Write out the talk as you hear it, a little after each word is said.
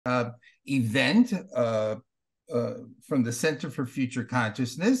event from the Center for Future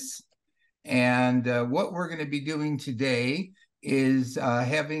Consciousness. And what we're going to be doing today is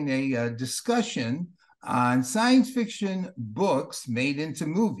having a discussion on science fiction books made into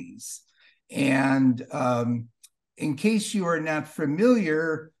movies. And in case you are not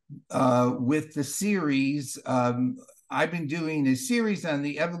familiar with the series, I've been doing a series on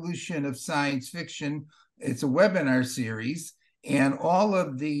the evolution of science fiction. It's a webinar series, and all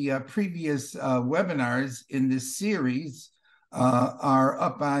of the previous webinars in this series are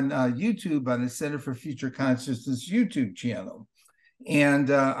up on YouTube on the Center for Future Consciousness YouTube channel. And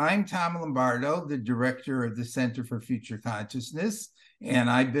I'm Tom Lombardo, the director of the Center for Future Consciousness.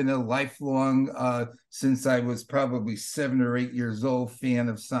 And I've been a lifelong, since I was probably 7 or 8 years old, fan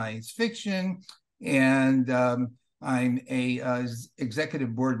of science fiction. And I'm a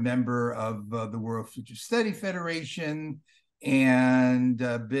executive board member of the World Future Study Federation, and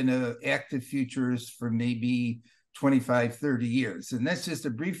been an active futurist for maybe 25, 30 years. And that's just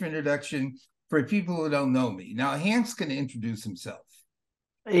a brief introduction for people who don't know me. Now, Hank's going to introduce himself.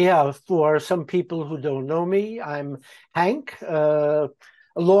 Yeah, for some people who don't know me, I'm Hank, a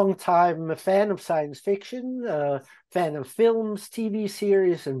long-time fan of science fiction, fan of films, TV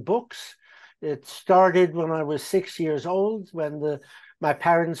series, and books. It started when I was 6 years old, when my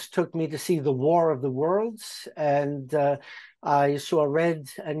parents took me to see The War of the Worlds, and I saw red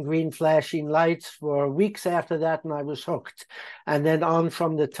and green flashing lights for weeks after that, and I was hooked. And then on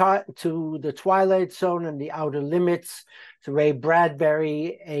from to the Twilight Zone and the Outer Limits, to Ray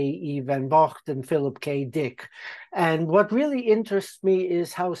Bradbury, A.E. Van Vogt, and Philip K. Dick. And what really interests me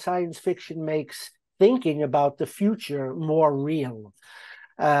is how science fiction makes thinking about the future more real.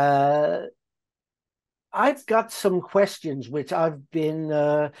 I've got some questions which I've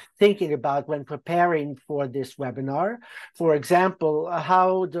been thinking about when preparing for this webinar. For example,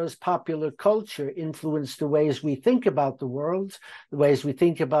 how does popular culture influence the ways we think about the world, the ways we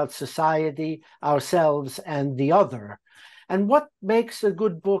think about society, ourselves, and the other? And what makes a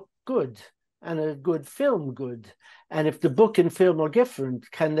good book good and a good film good? And if the book and film are different,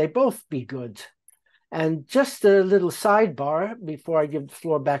 can they both be good? And just a little sidebar before I give the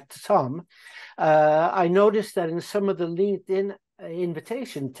floor back to Tom. I noticed that in some of the LinkedIn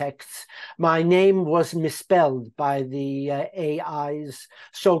invitation texts, my name was misspelled by the AI's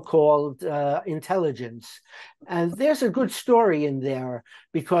so-called intelligence. And there's a good story in there,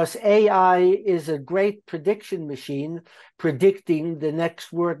 because AI is a great prediction machine, predicting the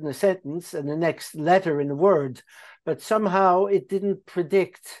next word in a sentence and the next letter in a word. But somehow it didn't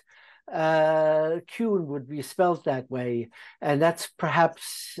predict Kune would be spelled that way, and that's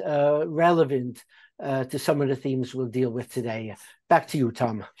perhaps relevant to some of the themes we'll deal with today. Back to you,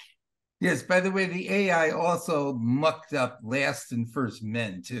 Tom. Yes, by the way, the AI also mucked up Last and First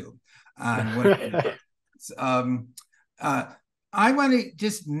Men, too. On what I want to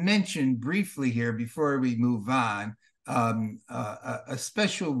just mention briefly here before we move on a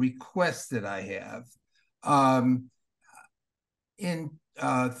special request that I have. In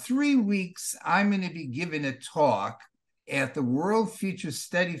 3 weeks, I'm going to be giving a talk at the World Future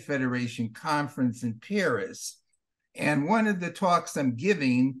Study Federation conference in Paris. And one of the talks I'm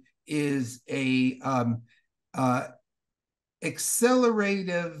giving is a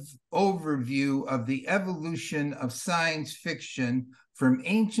accelerative overview of the evolution of science fiction from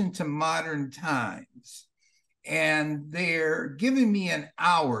ancient to modern times. And they're giving me an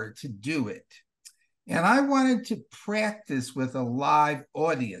hour to do it. And I wanted to practice with a live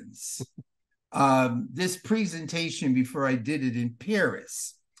audience this presentation before I did it in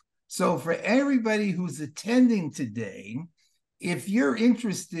Paris. So for everybody who's attending today, if you're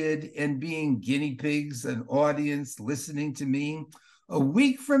interested in being guinea pigs, an audience listening to me, a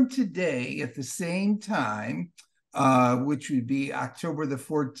week from today at the same time, which would be October the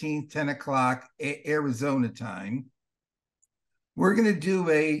 14th, 10 o'clock, Arizona time, we're going to do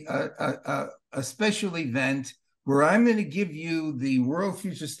a special event where I'm going to give you the World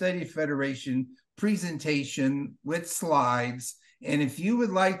Future Study Federation presentation with slides. And if you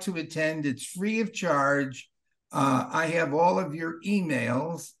would like to attend, it's free of charge. I have all of your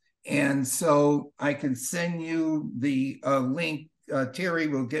emails, and so I can send you the link. Terry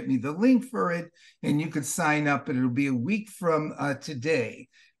will get me the link for it, and you can sign up, and it'll be a week from today.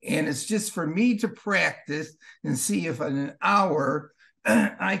 And it's just for me to practice and see if in an hour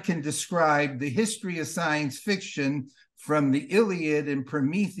I can describe the history of science fiction from the Iliad and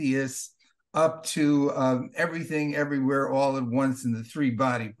Prometheus up to Everything, Everywhere, All at Once, and the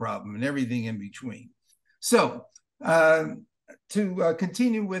three-body problem, and everything in between. So to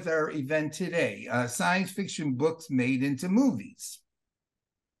continue with our event today, science fiction books made into movies.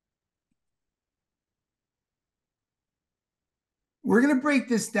 We're going to break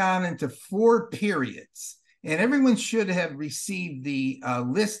this down into 4 periods. And everyone should have received the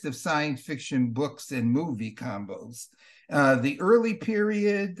list of science fiction books and movie combos. The early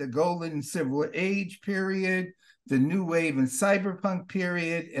period, the golden civil age period, the new wave and cyberpunk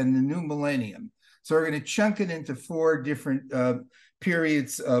period, and the new millennium. So we're going to chunk it into 4 different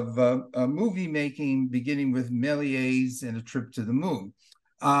periods of movie making, beginning with Méliès and A Trip to the Moon.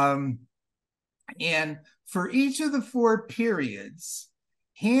 And for each of the 4 periods,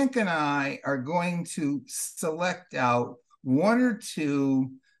 Hank and I are going to select out 1 or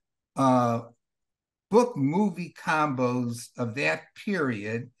 2 book movie combos of that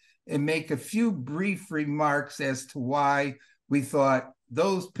period and make a few brief remarks as to why we thought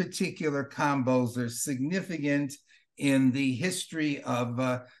those particular combos are significant in the history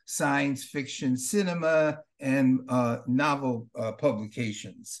of science fiction cinema and novel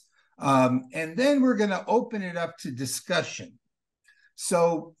publications. And then we're going to open it up to discussion.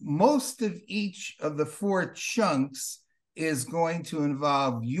 So most of each of the 4 chunks is going to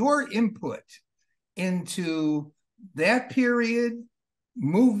involve your input into that period,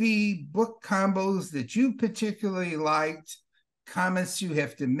 movie book combos that you particularly liked, comments you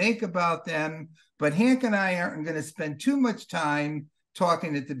have to make about them. But Hank and I aren't going to spend too much time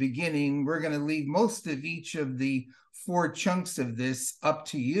talking at the beginning. We're going to leave most of each of the 4 chunks of this up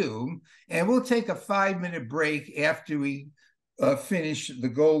to you. And we'll take a 5-minute break after we finish the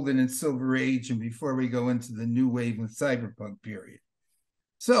golden and silver age and before we go into the new wave and cyberpunk period.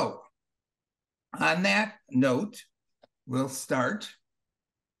 So on that note, we'll start.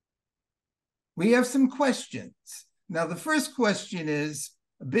 We have some questions. Now, the first question is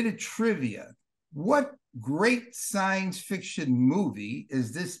a bit of trivia. What great science fiction movie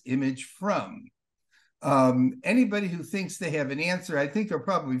is this image from? Anybody who thinks they have an answer, I think you'll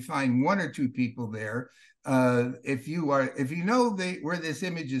probably find 1 or 2 people there. If you know where this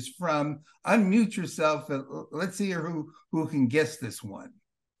image is from, unmute yourself. Let's hear who can guess this one.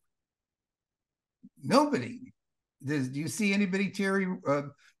 Nobody. Do you see anybody, Terry,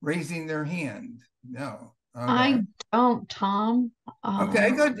 raising their hand? No. Okay. I don't, Tom. Okay,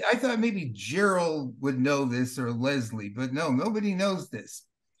 I thought maybe Gerald would know this or Leslie, but no, nobody knows this.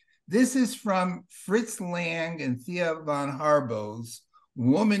 This is from Fritz Lang and Thea von Harbou's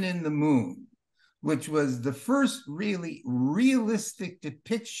Woman in the Moon, which was the first really realistic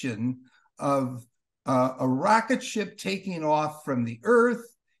depiction of a rocket ship taking off from the Earth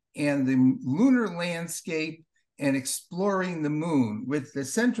and the lunar landscape and exploring the moon, with the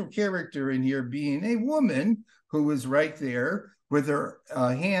central character in here being a woman who was right there with her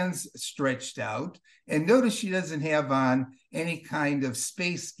hands stretched out. And notice she doesn't have on any kind of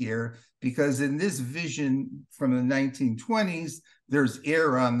space gear, because in this vision from the 1920s, there's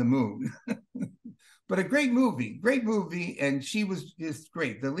air on the moon. But a great movie, and she was just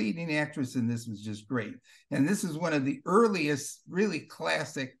great. The leading actress in this was just great. And this is one of the earliest really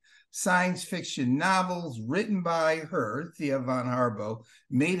classic science fiction novels written by her, Thea von Harbou,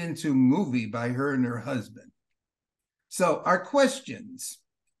 made into movie by her and her husband. So our questions: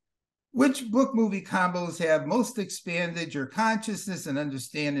 which book movie combos have most expanded your consciousness and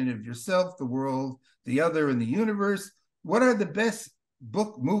understanding of yourself, the world, the other, and the universe? What are the best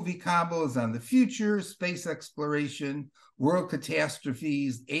book movie combos on the future, space exploration, world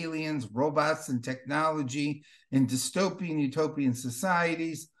catastrophes, aliens, robots, and technology in dystopian, utopian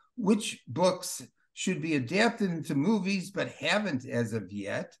societies? Which books should be adapted into movies but haven't as of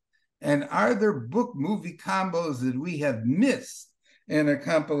yet? And are there book movie combos that we have missed in a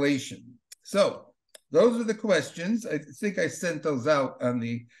compilation? So those are the questions. I think I sent those out on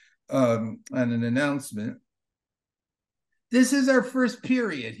an announcement. This is our first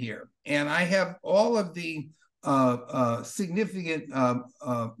period here, and I have all of the significant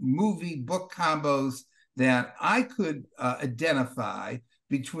movie book combos that I could identify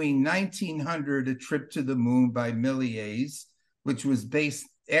between 1900, A Trip to the Moon by Méliès, which was based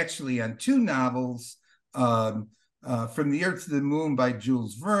actually on 2 novels, From the Earth to the Moon by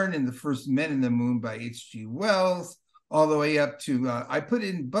Jules Verne and The First Men in the Moon by H.G. Wells, all the way up to, I put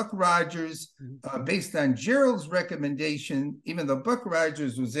in Buck Rogers based on Gerald's recommendation, even though Buck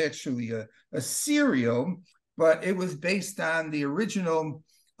Rogers was actually a serial, but it was based on the original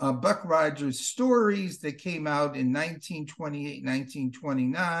Buck Rogers stories that came out in 1928,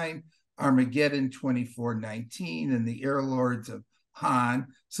 1929, Armageddon 2419, and the Air Lords of Han.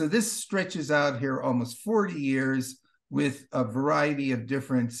 So this stretches out here almost 40 years with a variety of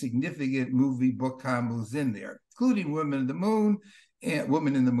different significant movie book combos in there, including Woman in the Moon in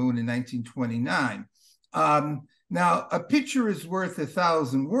 1929. Now, a picture is worth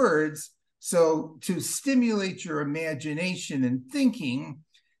 1,000 words. So to stimulate your imagination and thinking,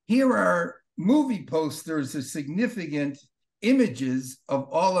 here are movie posters of significant images of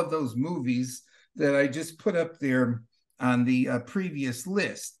all of those movies that I just put up there on the previous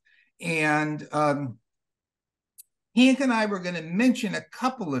list. And Hank and I were going to mention a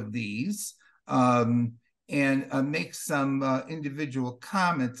couple of these and make some individual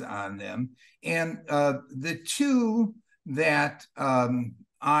comments on them. And the two that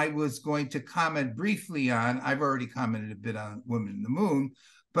I was going to comment briefly on, I've already commented a bit on Woman in the Moon,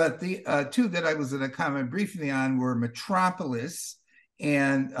 but the two that I was going to comment briefly on were Metropolis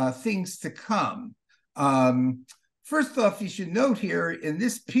and Things to Come. First off, you should note here, in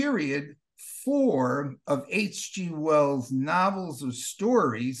this period, 4 of H.G. Wells' novels or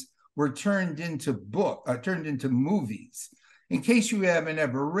stories were turned into movies. In case you haven't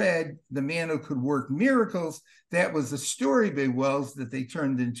ever read The Man Who Could Work Miracles, that was a story by Wells that they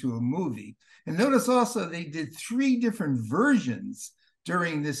turned into a movie. And notice also they did 3 different versions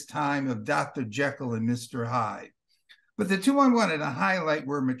during this time of Dr. Jekyll and Mr. Hyde. But the two I wanted to highlight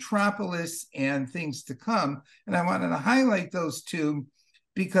were Metropolis and Things to Come. And I wanted to highlight those two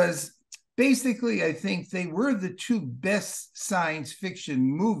because basically I think they were the 2 best science fiction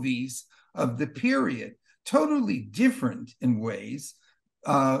movies of the period. Totally different in ways.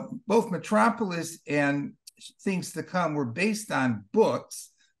 Both Metropolis and Things to Come were based on books.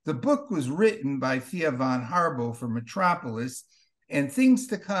 The book was written by Thea von Harbo for Metropolis, and Things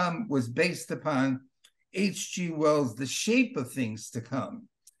to Come was based upon H.G. Wells' The Shape of Things to Come.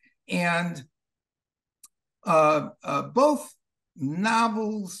 And both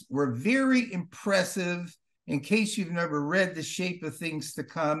novels were very impressive. In case you've never read The Shape of Things to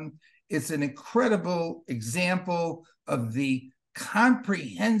Come, it's an incredible example of the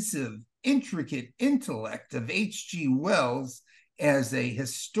comprehensive, intricate intellect of H.G. Wells as a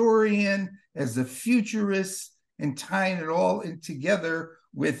historian, as a futurist, and tying it all in together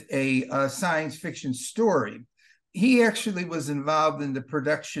with a science fiction story. He actually was involved in the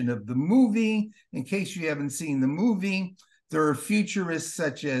production of the movie. In case you haven't seen the movie, there are futurists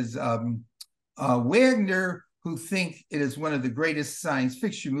such as Wagner who think it is one of the greatest science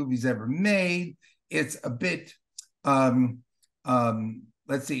fiction movies ever made. It's a bit, let's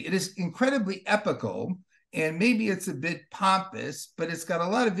see, it is incredibly epical, and maybe it's a bit pompous, but it's got a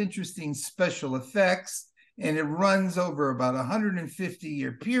lot of interesting special effects, and it runs over about a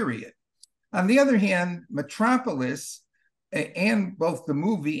 150-year period. On the other hand, Metropolis, and both the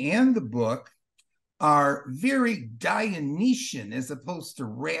movie and the book, are very Dionysian as opposed to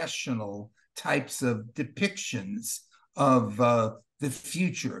rational types of depictions of the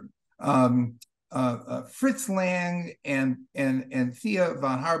future. Fritz Lang and Thea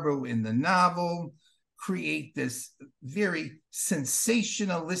von Harbo in the novel create this very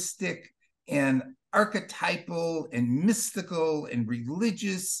sensationalistic and archetypal and mystical and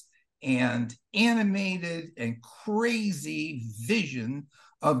religious and animated and crazy vision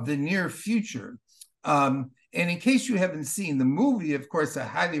of the near future. And in case you haven't seen the movie, of course, I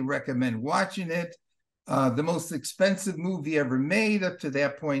highly recommend watching it. The most expensive movie ever made up to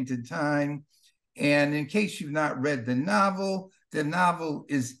that point in time. And in case you've not read the novel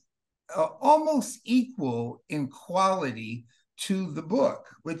is almost equal in quality to the book,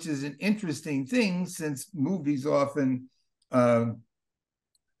 which is an interesting thing since movies often,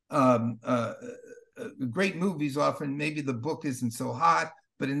 great movies often, maybe the book isn't so hot,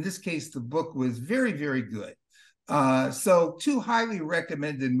 but in this case, the book was very, very good. So 2 highly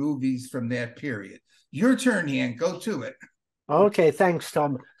recommended movies from that period. Your turn, Hank, go to it. Okay, thanks,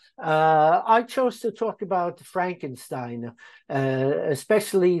 Tom. I chose to talk about Frankenstein,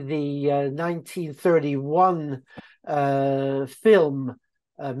 especially the 1931 film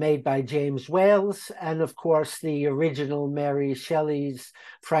made by James Whale, and of course the original Mary Shelley's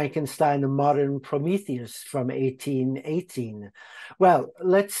Frankenstein, a Modern Prometheus from 1818. Well,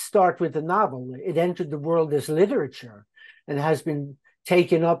 let's start with the novel. It entered the world as literature and has been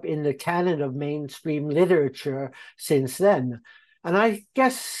taken up in the canon of mainstream literature since then. And I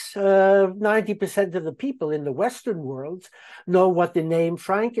guess 90% of the people in the Western world know what the name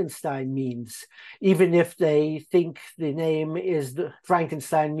Frankenstein means, even if they think the name is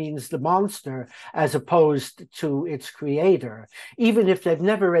Frankenstein means the monster as opposed to its creator, even if they've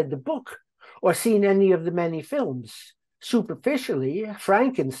never read the book or seen any of the many films. Superficially,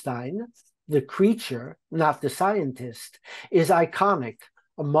 Frankenstein, the creature, not the scientist, is iconic,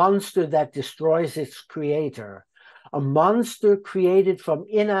 a monster that destroys its creator. A monster created from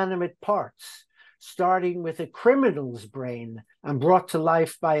inanimate parts, starting with a criminal's brain and brought to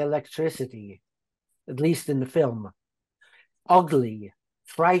life by electricity, at least in the film. Ugly,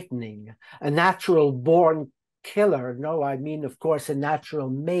 frightening, a natural born killer. No, I mean, of course, a natural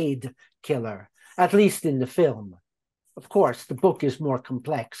made killer, at least in the film. Of course, the book is more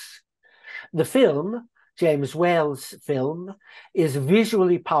complex. The film, James Whale's film, is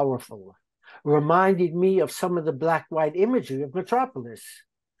visually powerful, reminded me of some of the black-white imagery of Metropolis.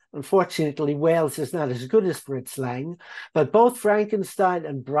 Unfortunately, Wales is not as good as Fritz Lang, but both Frankenstein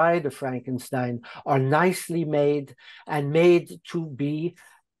and Bride of Frankenstein are nicely made and made to be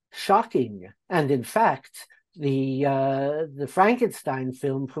shocking. And in fact, the Frankenstein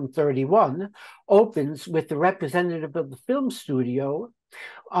film from 1931 opens with the representative of the film studio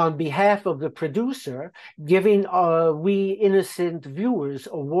on behalf of the producer giving we innocent viewers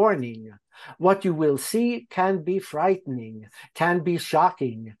a warning. What you will see can be frightening, can be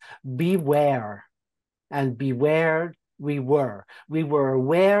shocking. Beware. And beware we were. We were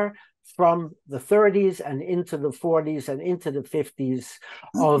aware from the 30s and into the 40s and into the 50s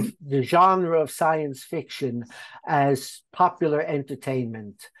of the genre of science fiction as popular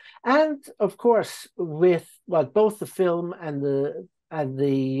entertainment. And of course, with what both the film and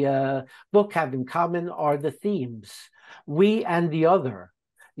the book have in common are the themes. We and the other,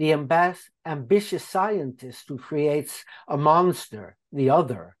 the ambitious scientist who creates a monster, the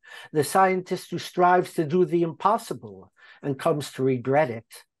other, the scientist who strives to do the impossible and comes to regret it,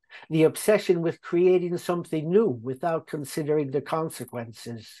 the obsession with creating something new without considering the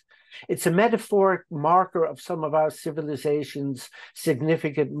consequences. It's a metaphoric marker of some of our civilization's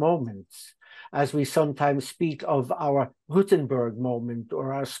significant moments, as we sometimes speak of our Gutenberg moment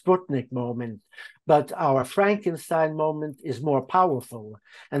or our Sputnik moment. But our Frankenstein moment is more powerful,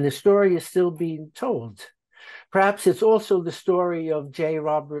 and the story is still being told. Perhaps it's also the story of J.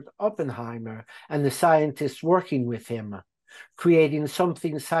 Robert Oppenheimer and the scientists working with him, creating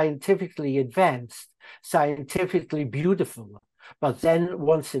something scientifically advanced, scientifically beautiful. But then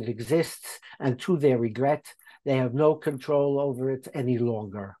once it exists, and to their regret, they have no control over it any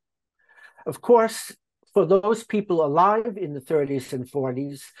longer. Of course, for those people alive in the 30s and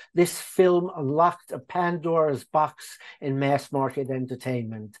 40s, this film unlocked a Pandora's box in mass market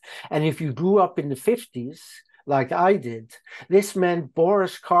entertainment. And if you grew up in the 50s, like I did, this meant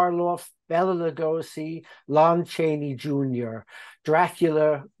Boris Karloff, Bela Lugosi, Lon Chaney Jr.,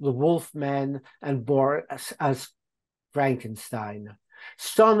 Dracula, the Wolfman, and Boris as Frankenstein.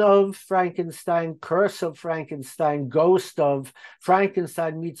 Son of Frankenstein, Curse of Frankenstein, Ghost of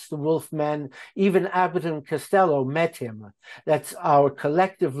Frankenstein meets the Wolfman. Even Abbott and Costello met him. That's our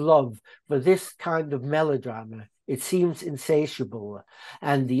collective love for this kind of melodrama. It seems insatiable,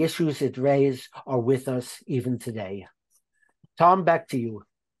 and the issues it raises are with us even today. Tom, back to you.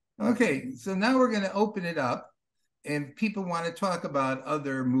 Okay, so now we're going to open it up. If people want to talk about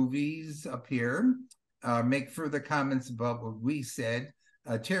other movies up here, make further comments about what we said.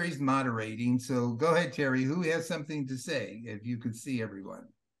 Terry's moderating, so go ahead, Terry. Who has something to say? If you could see everyone.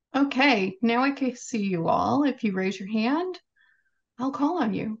 Okay, now I can see you all. If you raise your hand, I'll call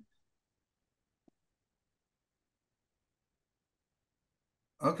on you.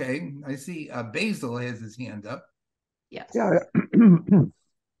 Okay, I see Basil has his hand up. Yes. Yeah, I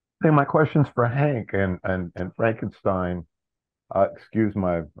think my question's for Hank and Frankenstein. Excuse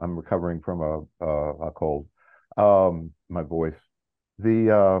I'm recovering from a cold. My voice.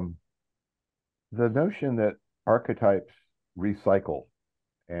 The notion that archetypes recycle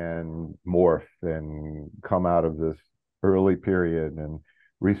and morph and come out of this early period and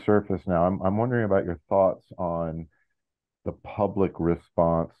resurface now. I'm wondering about your thoughts on the public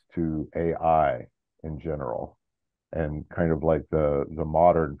response to AI in general, and kind of like the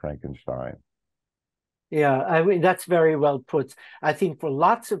modern Frankenstein. Yeah, I mean, that's very well put. I think for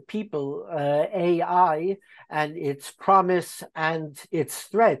lots of people, AI and its promise and its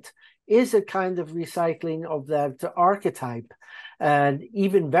threat is a kind of recycling of that archetype. And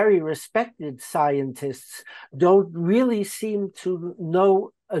even very respected scientists don't really seem to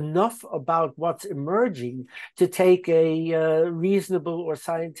know enough about what's emerging to take a reasonable or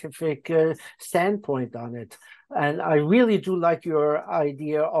scientific standpoint on it. And I really do like your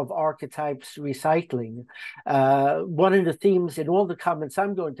idea of archetypes recycling. One of the themes in all the comments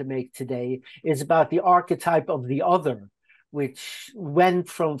I'm going to make today is about the archetype of the other, which went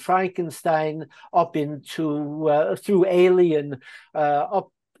from Frankenstein up into, through Alien,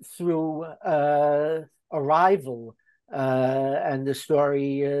 up through Arrival, and the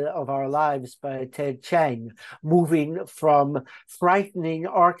story of our lives by Ted Chiang, moving from frightening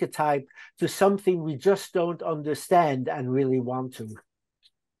archetype to something we just don't understand and really want to.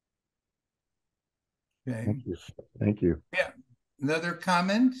 Okay. Thank you. Thank you. Yeah. Another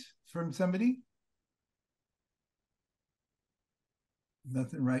comment from somebody?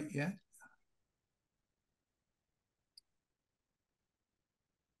 Nothing right yet?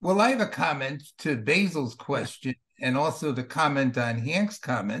 Well, I have a comment to Basil's question and also the comment on Hank's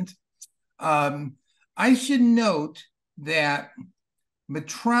comment. I should note that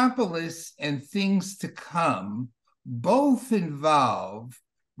Metropolis and Things to Come both involve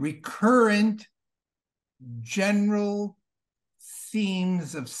recurrent general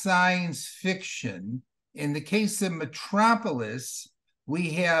themes of science fiction. In the case of Metropolis,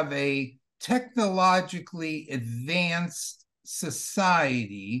 we have a technologically advanced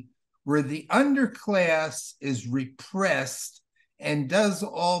society where the underclass is repressed and does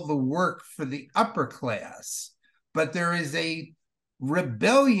all the work for the upper class. But there is a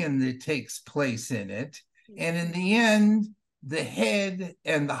rebellion that takes place in it. And in the end, the head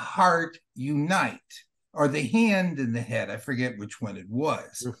and the heart unite, or the hand and the head. I forget which one it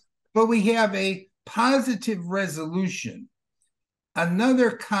was. But we have a positive resolution.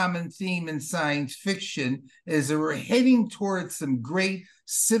 Another common theme in science fiction is that we're heading towards some great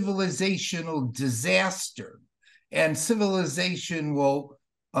civilizational disaster, and civilization will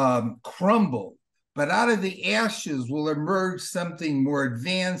crumble. But out of the ashes will emerge something more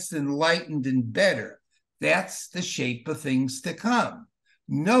advanced, enlightened, and better. That's the shape of things to come.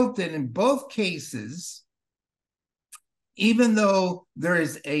 Note that in both cases, even though there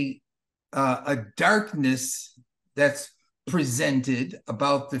is a darkness that's presented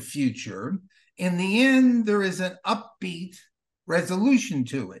about the future, in the end, there is an upbeat resolution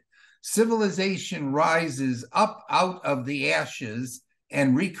to it. Civilization rises up out of the ashes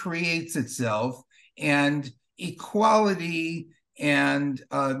and recreates itself, and equality and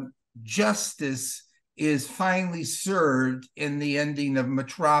justice is finally served in the ending of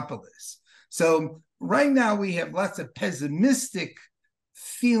Metropolis. So right now we have lots of pessimistic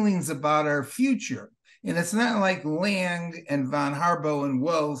feelings about our future. And it's not like Lang and von Harbo and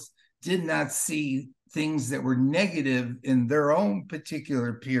Wells did not see things that were negative in their own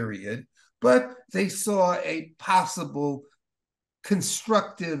particular period, but they saw a possible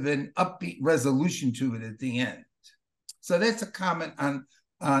constructive and upbeat resolution to it at the end. So that's a comment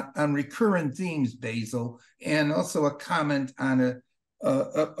on recurrent themes, Basil, and also a comment on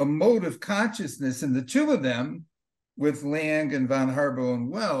a mode of consciousness, and the two of them, with Lang and von Harbo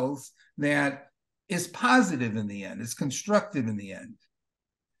and Wells, that is positive in the end, is constructive in the end.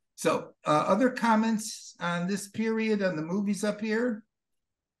 So other comments on this period, on the movies up here?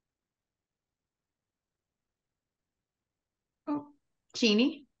 Oh,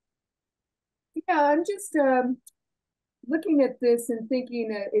 Jeannie? Yeah, I'm just looking at this and thinking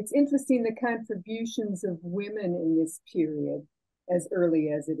that it's interesting the contributions of women in this period, as early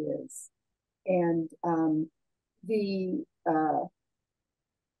as it is. And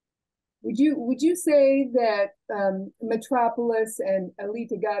would you say that Metropolis and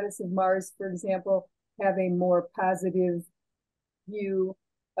Alita, Goddess of Mars, for example, have a more positive view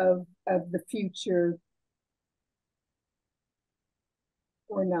of the future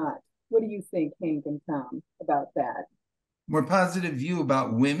or not? What do you think, Hank and Tom, about that? More positive view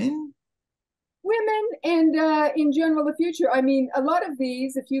about women? Women and in general the future. I mean, a lot of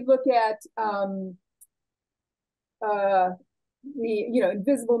these, if you look at the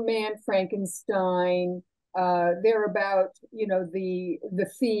Invisible Man, Frankenstein, they're about the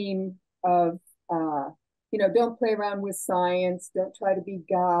theme of don't play around with science, don't try to be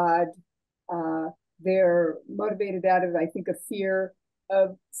God. They're motivated out of, I think, a fear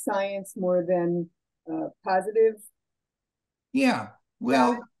of science more than positive. Yeah,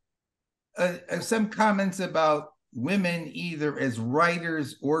 well, some comments about women either as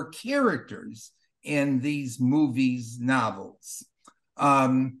writers or characters in these movies, novels.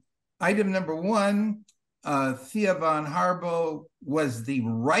 Item number one, Thea von Harbo was the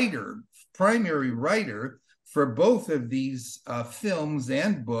primary writer for both of these films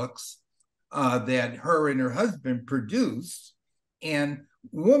and books that her and her husband produced. And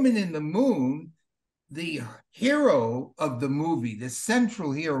Woman in the Moon, the hero of the movie, the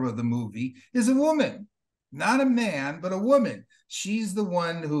central hero of the movie, is a woman, not a man, but a woman. She's the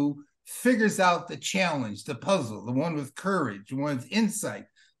one who figures out the challenge, the puzzle, the one with courage, the one with insight.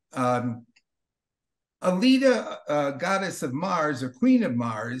 Alita, Goddess of Mars, or Queen of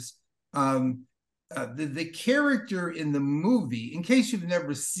Mars, the character in the movie, in case you've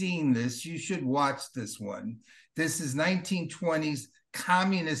never seen this, you should watch this one. This is 1920s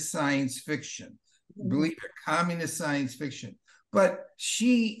communist science fiction. Believe it, communist science fiction. But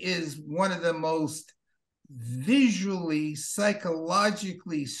she is one of the most visually,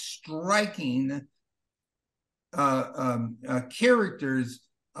 psychologically striking characters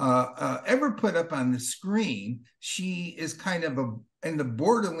ever put up on the screen. She is kind of in the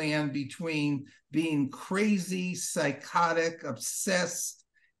borderland between being crazy, psychotic, obsessed,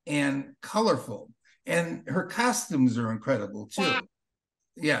 and colorful. And her costumes are incredible too.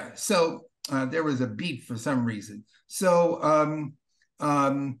 Yeah. So there was a beep for some reason. So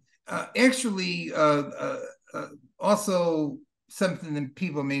actually, also something that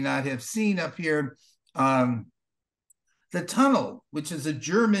people may not have seen up here. The Tunnel, which is a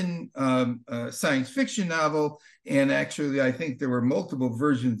German science fiction novel. And actually, I think there were multiple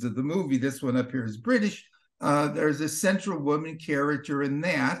versions of the movie. This one up here is British. There's a central woman character in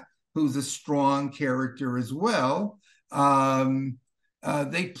that who's a strong character as well.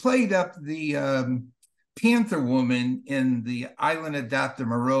 They played up the Panther Woman in the Island of Dr.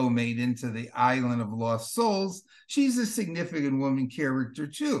 Moreau made into the Island of Lost Souls. She's a significant woman character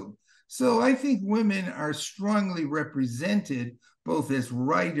too. So I think women are strongly represented both as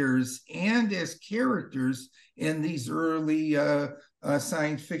writers and as characters in these early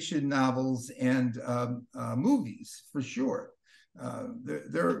science fiction novels and movies, for sure.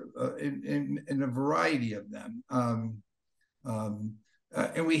 They're in a variety of them.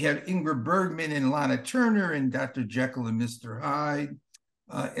 And we have Ingrid Bergman and Lana Turner and Dr. Jekyll and Mr. Hyde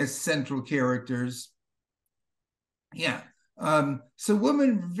as central characters. Yeah. So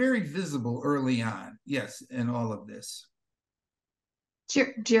women very visible early on, yes, in all of this.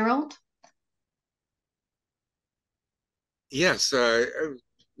 Gerald? Yes,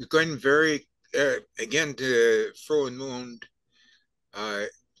 going very, again, to Fro and Moon,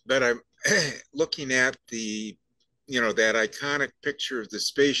 but I'm looking at the, that iconic picture of the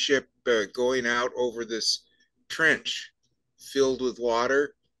spaceship going out over this trench filled with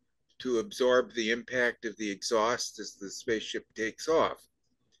water to absorb the impact of the exhaust as the spaceship takes off.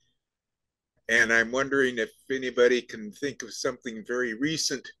 And I'm wondering if anybody can think of something very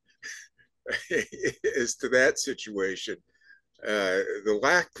recent as to that situation, the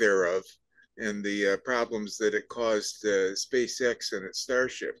lack thereof, and the problems that it caused SpaceX and its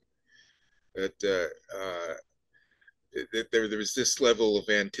Starship. That there was this level of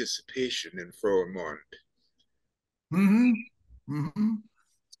anticipation in Fro and Mond. Mm-hmm. Mm-hmm.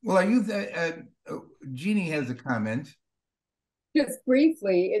 Well, Jeannie has a comment. Just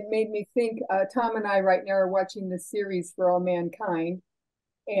briefly, it made me think, Tom and I right now are watching the series For All Mankind,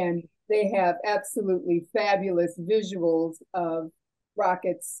 and they have absolutely fabulous visuals of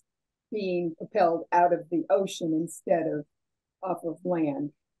rockets being propelled out of the ocean instead of off of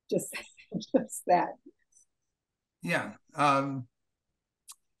land. Just that. Yeah.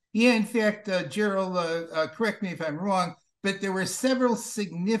 Yeah, in fact, Gerald, correct me if I'm wrong, but there were several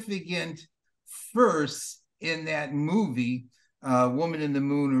significant firsts in that movie, Woman in the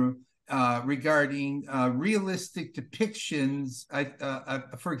Moon, regarding realistic depictions.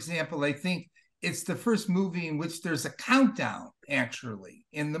 For example, I think it's the first movie in which there's a countdown, actually,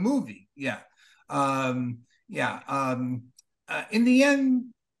 in the movie. Yeah. In the end,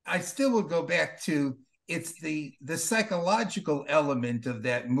 I still will go back to it's the psychological element of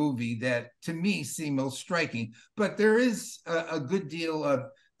that movie that to me seemed most striking. But there is a good deal of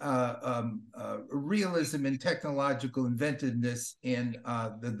realism and technological inventiveness in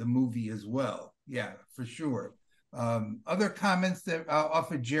the movie as well. Yeah, for sure. Other comments that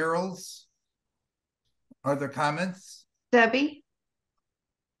off of Gerald's? Other comments? Debbie?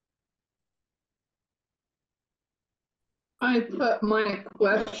 I put my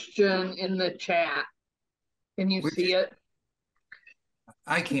question in the chat. Can you see it?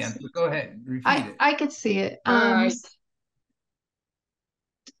 I can't, but go ahead. Repeat it. I could see it. All right.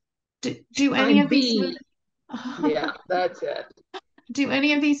 Do any of these Yeah, that's it. Do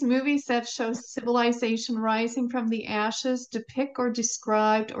any of these movies that show civilization rising from the ashes depict or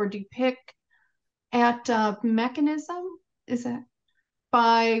described or depict at mechanism? Is that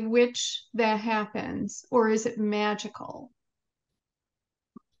by which that happens, or is it magical?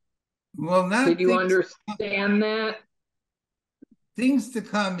 Well, not did you understand that? Things to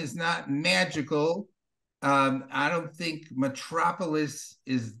Come is not magical. I don't think Metropolis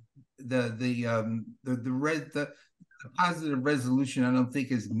is the positive resolution. I don't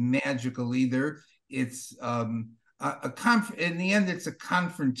think is magical either. It's in the end, it's a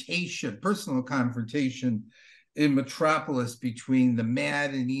confrontation, personal confrontation in Metropolis between the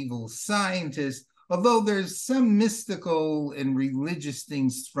mad and evil scientist, although there's some mystical and religious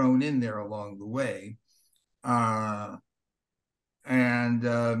things thrown in there along the way. No,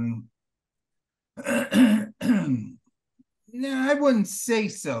 I wouldn't say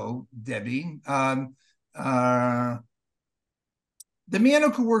so, Debbie. The Man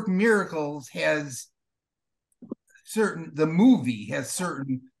Who Could Work Miracles the movie has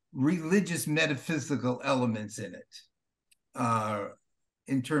certain religious metaphysical elements in it.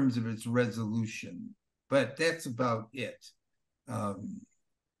 in terms of its resolution, but that's about it.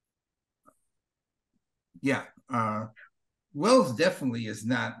 Wells definitely is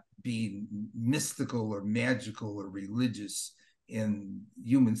not being mystical or magical or religious in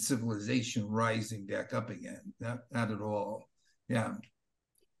human civilization rising back up again. Not at all. Yeah.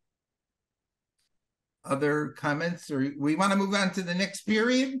 Other comments, or we want to move on to the next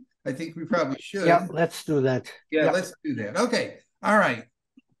period? I think we probably should. Yeah, let's do that. Yeah, let's do that. Okay. All right.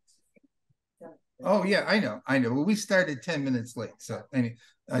 Oh, yeah, I know. Well, we started 10 minutes late. So anyway,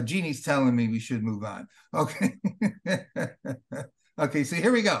 Jeannie's telling me we should move on. Okay. Okay, so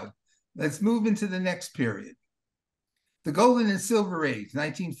here we go. Let's move into the next period. The Golden and Silver Age,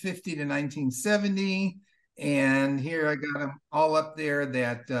 1950 to 1970. And here I got them all up there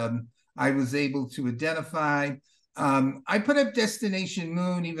that I was able to identify. I put up Destination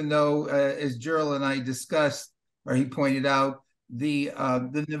Moon, even though, as Gerald and I discussed, or he pointed out, the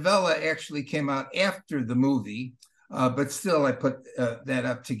novella actually came out after the movie, but still I put that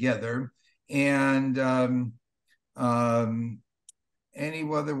up together. And any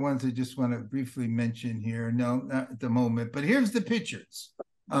other ones I just want to briefly mention here? No, not at the moment, but here's the pictures.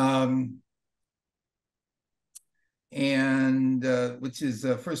 Which is,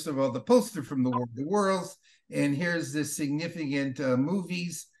 first of all, the poster from the War of the Worlds. And here's the significant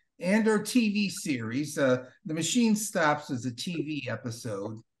movies and or TV series. The Machine Stops as a TV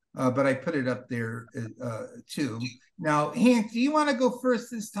episode, but I put it up there too. Now, Hank, do you want to go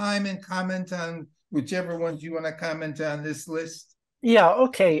first this time and comment on whichever ones you want to comment on this list? Yeah,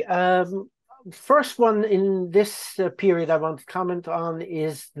 okay. First one in this period I want to comment on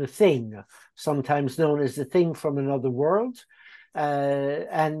is The Thing, sometimes known as The Thing from Another World.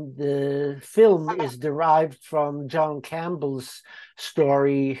 And the film is derived from John Campbell's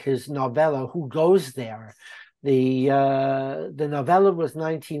story, his novella, Who Goes There? The novella was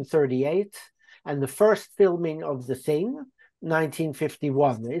 1938, and the first filming of The Thing,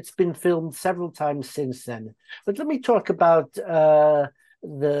 1951. It's been filmed several times since then. But let me talk about the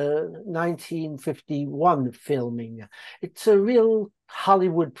 1951 filming. It's a real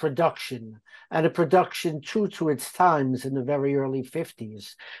Hollywood production, and a production true to its times in the very early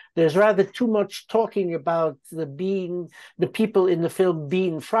 50s. There's rather too much talking about the people in the film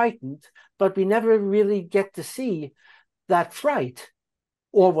being frightened, but we never really get to see that fright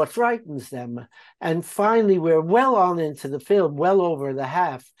or what frightens them. And finally, we're well on into the film, well over the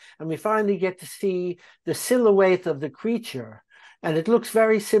half, and we finally get to see the silhouette of the creature. And it looks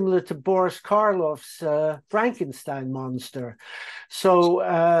very similar to Boris Karloff's Frankenstein monster.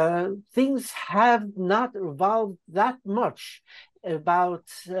 So things have not evolved that much about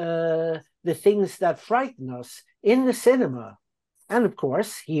the things that frighten us in the cinema. And of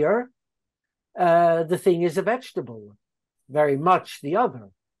course, here, the thing is a vegetable, very much the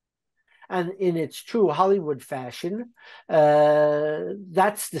other. And in its true Hollywood fashion,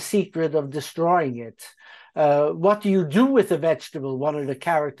 that's the secret of destroying it. What do you do with a vegetable? One of the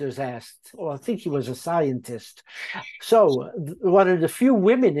characters asked. Oh, I think he was a scientist. So one of the few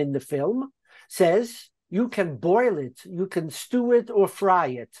women in the film says, you can boil it, you can stew it or fry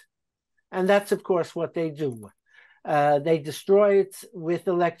it. And that's, of course, what they do. They destroy it with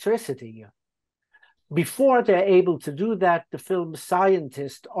electricity. Before they're able to do that, the film's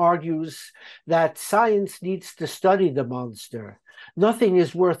scientist argues that science needs to study the monster. Nothing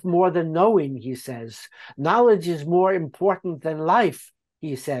is worth more than knowing, he says. Knowledge is more important than life,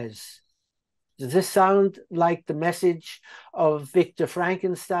 he says. Does this sound like the message of Victor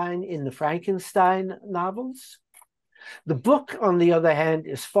Frankenstein in the Frankenstein novels? The book, on the other hand,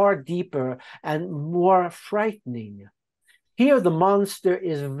 is far deeper and more frightening. Here, the monster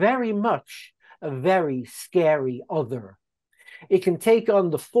is very much a very scary other. It can take on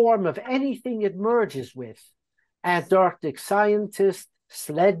the form of anything it merges with. Antarctic scientist,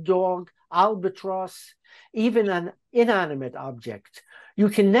 sled dog, albatross, even an inanimate object. You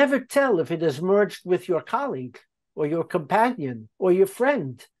can never tell if it has merged with your colleague or your companion or your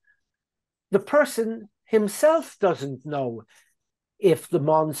friend. The person himself doesn't know if the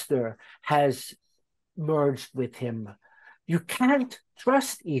monster has merged with him. You can't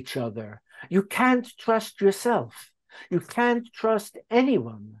trust each other. You can't trust yourself. You can't trust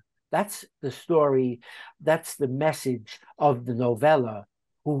anyone. That's the story. That's the message of the novella,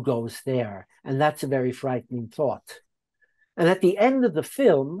 Who Goes There? And that's a very frightening thought. And at the end of the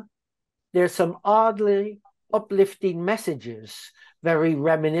film, there's some oddly uplifting messages, very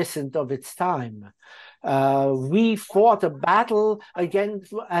reminiscent of its time. We fought a battle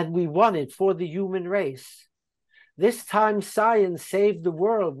against, and we won it for the human race. This time science saved the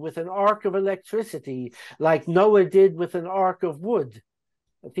world with an arc of electricity, like Noah did with an ark of wood.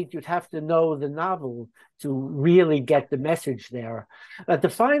 I think you'd have to know the novel to really get the message there. The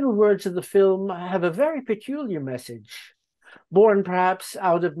final words of the film have a very peculiar message, born perhaps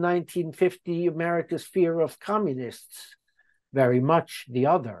out of 1950 America's fear of communists, very much the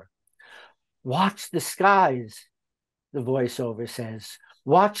other. Watch the skies, the voiceover says.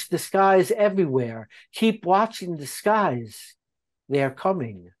 Watch the skies everywhere. Keep watching the skies. They are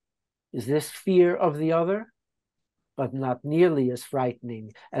coming. Is this fear of the other? But not nearly as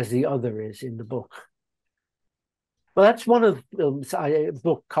frightening as the other is in the book. Well, that's one of the films,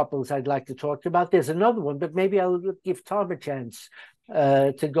 book couples I'd like to talk about. There's another one, but maybe I'll give Tom a chance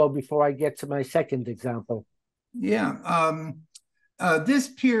to go before I get to my second example. Yeah. This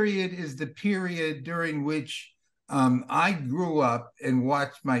period is the period during which I grew up and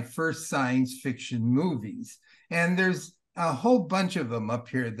watched my first science fiction movies. And there's a whole bunch of them up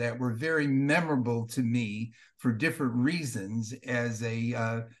here that were very memorable to me for different reasons as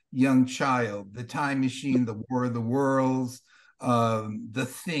a young child. The Time Machine, The War of the Worlds, The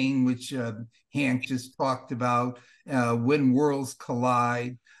Thing, which Hank just talked about, When Worlds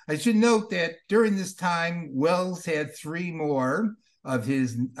Collide. I should note that during this time, Wells had 3 more of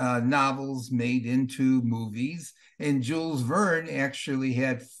his novels made into movies, and Jules Verne actually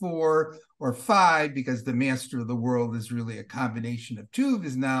had 4 or 5, because The Master of the World is really a combination of 2 of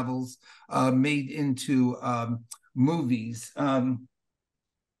his novels made into movies. The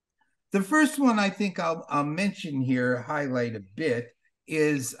first one I think I'll mention here, highlight a bit,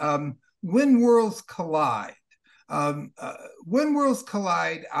 is When Worlds Collide. When Worlds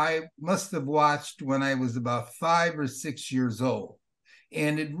Collide, I must have watched when I was about 5 or 6 years old.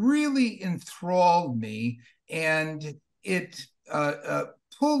 And it really enthralled me, and it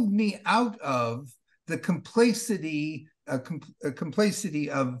pulled me out of the complexity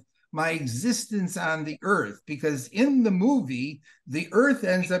of my existence on the earth, because in the movie, the earth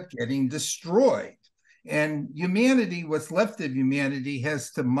ends up getting destroyed. And humanity, what's left of humanity,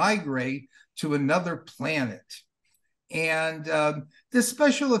 has to migrate to another planet. And the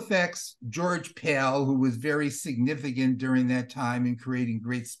special effects, George Pal, who was very significant during that time in creating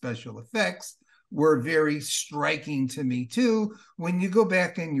great special effects, were very striking to me too. When you go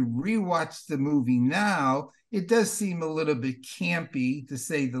back and you rewatch the movie now, it does seem a little bit campy, to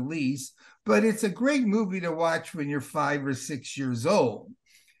say the least, but it's a great movie to watch when you're 5 or 6 years old.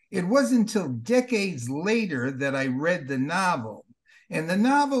 It wasn't until decades later that I read the novel, and the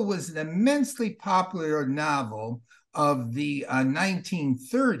novel was an immensely popular novel of the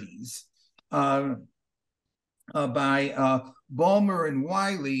 1930s by Bulmer and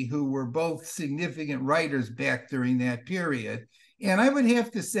Wiley, who were both significant writers back during that period. And I would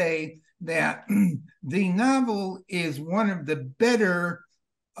have to say that the novel is one of the better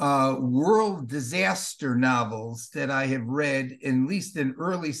world disaster novels that I have read, at least in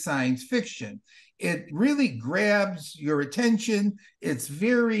early science fiction. It really grabs your attention. It's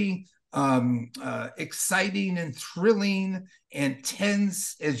very exciting and thrilling and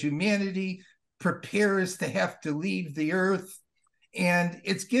tense as humanity prepares to have to leave the earth. And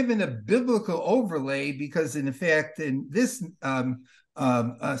it's given a biblical overlay because, in fact, in this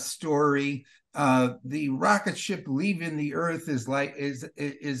story, the rocket ship leaving the earth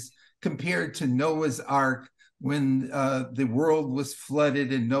is compared to Noah's Ark, when the world was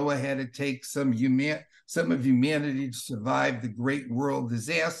flooded and Noah had to take some of humanity to survive the great world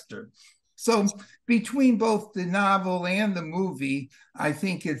disaster. So between both the novel and the movie, I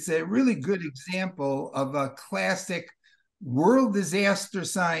think it's a really good example of a classic world disaster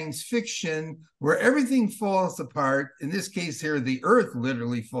science fiction where everything falls apart. In this case here, the earth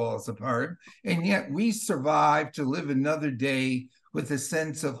literally falls apart, and yet we survive to live another day with a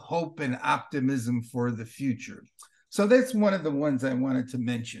sense of hope and optimism for the future. So that's one of the ones I wanted to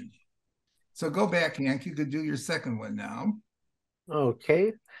mention. So go back, Hank. You could do your second one now.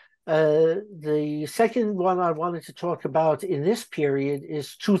 Okay. The second one I wanted to talk about in this period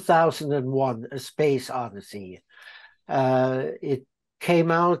is 2001, A Space Odyssey. It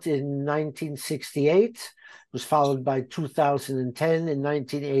came out in 1968, was followed by 2010 in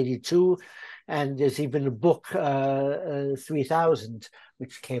 1982, and there's even a book, 3000,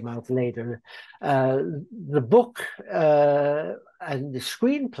 which came out later. The book and the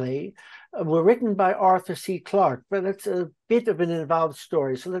screenplay were written by Arthur C. Clarke, but it's a bit of an involved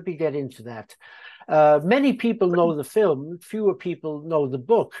story, so let me get into that. Many people know the film, fewer people know the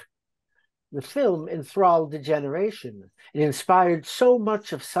book. The film enthralled the generation. It inspired so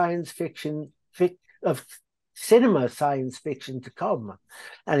much of science fiction, of cinema science fiction to come,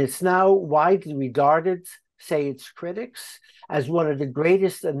 and it's now widely regarded, say its critics, as one of the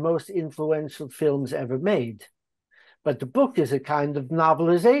greatest and most influential films ever made. But the book is a kind of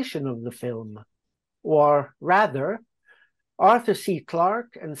novelization of the film. Or rather, Arthur C.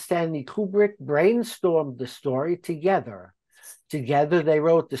 Clarke and Stanley Kubrick brainstormed the story together. Together, they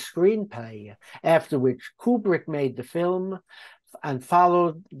wrote the screenplay, after which Kubrick made the film and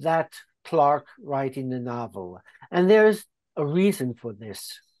followed that Clarke writing the novel. And there's a reason for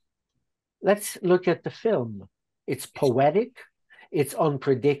this. Let's look at the film. It's poetic, it's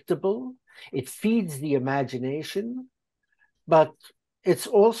unpredictable, it feeds the imagination, but it's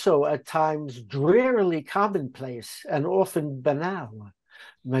also at times drearily commonplace and often banal.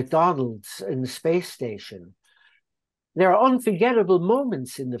 McDonald's in the space station. There are unforgettable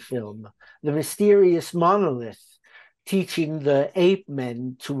moments in the film. The mysterious monolith teaching the ape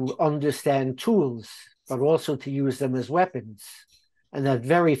men to understand tools, but also to use them as weapons. And that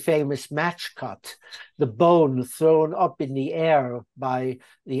very famous match cut, the bone thrown up in the air by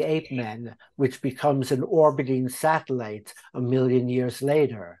the ape men, which becomes an orbiting satellite 1,000,000 years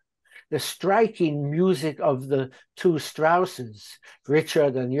later. The striking music of the two Strausses,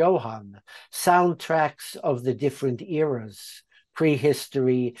 Richard and Johann, soundtracks of the different eras,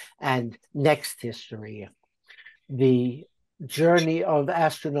 prehistory and next history. The journey of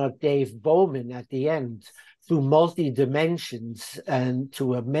astronaut Dave Bowman at the end through multi-dimensions and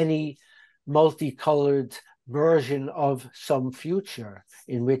to a many multicolored version of some future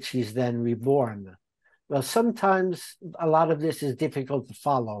in which he's then reborn. Well, sometimes a lot of this is difficult to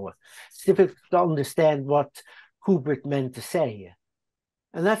follow. It's difficult to understand what Kubrick meant to say.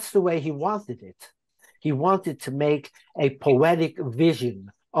 And that's the way he wanted it. He wanted to make a poetic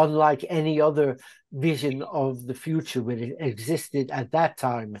vision, unlike any other vision of the future that existed at that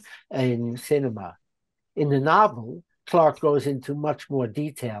time in cinema. In the novel, Clarke goes into much more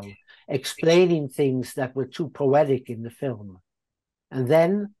detail, explaining things that were too poetic in the film. And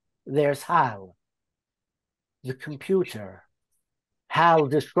then there's Hal, the computer. Hal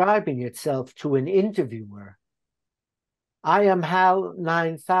describing itself to an interviewer. I am Hal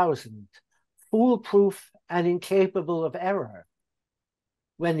 9000, foolproof and incapable of error.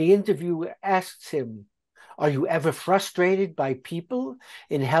 When the interviewer asks him, are you ever frustrated by people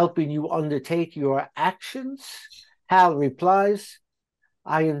in helping you undertake your actions? Hal replies,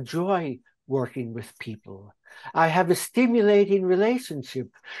 I enjoy working with people. I have a stimulating relationship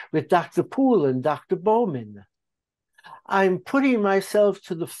with Dr. Poole and Dr. Bowman. I'm putting myself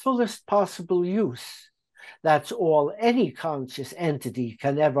to the fullest possible use. That's all any conscious entity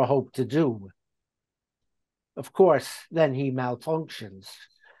can ever hope to do. Of course, then he malfunctions,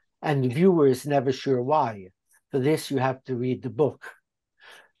 and the viewer is never sure why. For this, you have to read the book.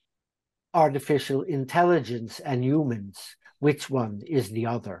 Artificial intelligence and humans, which one is the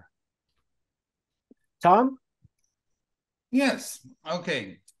other? Tom? Yes,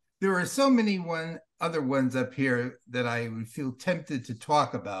 okay. There are so many other ones up here that I would feel tempted to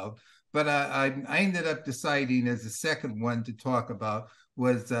talk about, but I ended up deciding as the second one to talk about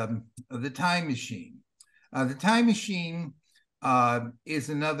was The Time Machine. The Time Machine is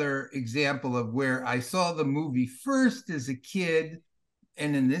another example of where I saw the movie first as a kid,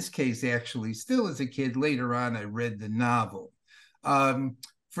 and in this case, actually, still as a kid. Later on, I read the novel.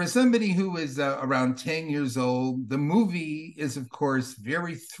 For somebody who is around 10 years old, the movie is, of course,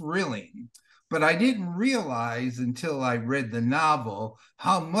 very thrilling. But I didn't realize until I read the novel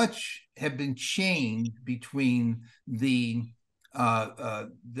how much had been changed between the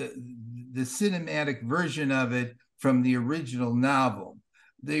cinematic version of it from the original novel.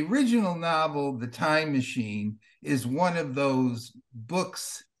 The original novel, The Time Machine, is one of those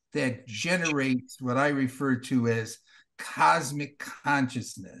books that generates what I refer to as cosmic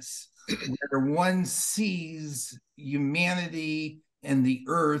consciousness, where one sees humanity and the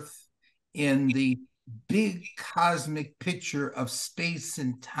earth in the big cosmic picture of space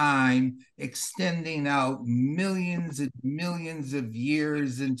and time extending out millions and millions of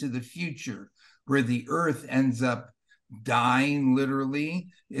years into the future, where the earth ends up dying, literally.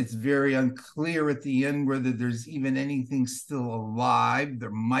 It's very unclear at the end whether there's even anything still alive. There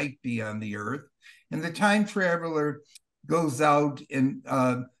might be on the earth. And the time traveler goes out and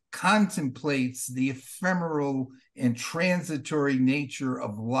contemplates the ephemeral and transitory nature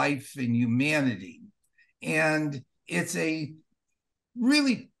of life and humanity. And it's a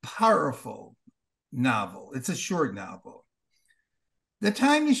really powerful novel. It's a short novel. The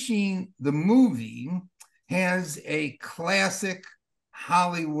Time Machine, the movie, has a classic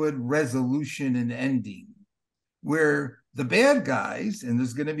Hollywood resolution and ending where the bad guys, and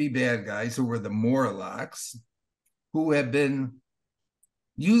there's going to be bad guys who are the Morlocks, who have been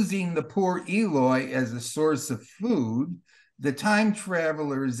using the poor Eloy as a source of food, the time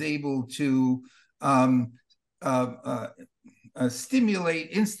traveler is able to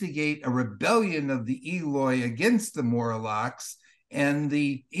instigate a rebellion of the Eloi against the Morlocks, and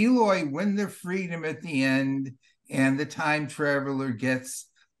the Eloi win their freedom at the end, and the time traveler gets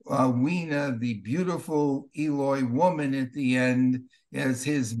Weena, the beautiful Eloi woman at the end, as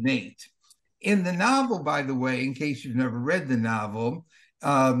his mate. In the novel, by the way, in case you've never read the novel,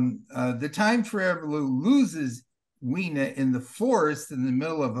 the time traveler loses Weena in the forest in the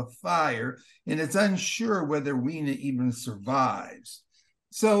middle of a fire, and it's unsure whether Weena even survives.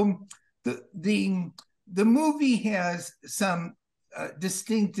 So the movie has some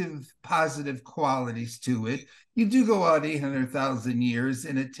distinctive positive qualities to it. You do go out 800,000 years,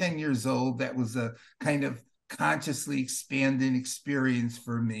 and at 10 years old, that was a kind of consciously expanding experience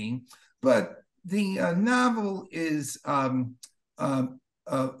for me. But the novel is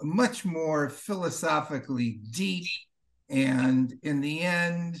much more philosophically deep, and in the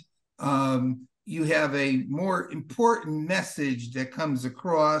end, you have a more important message that comes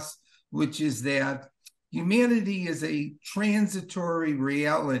across, which is that humanity is a transitory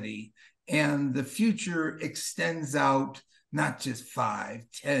reality, and the future extends out not just 5,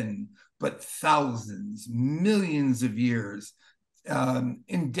 10, but thousands, millions of years,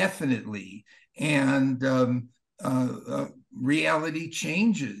 indefinitely. And reality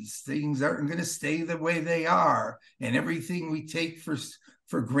changes. Things aren't going to stay the way they are, and everything we take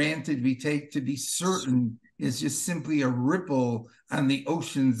for granted, we take to be certain, is just simply a ripple on the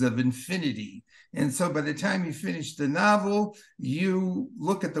oceans of infinity. And so by the time you finish the novel, you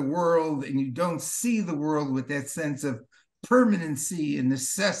look at the world and you don't see the world with that sense of permanency and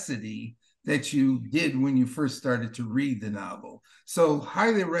necessity that you did when you first started to read the novel. So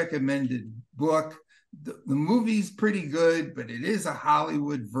highly recommended book. The movie's pretty good, but it is a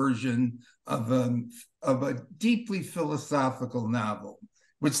Hollywood version of a deeply philosophical novel,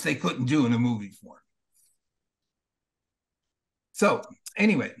 which they couldn't do in a movie form. So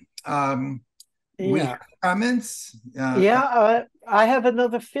anyway, we have comments. I have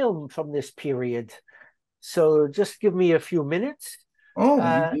another film from this period. So just give me a few minutes.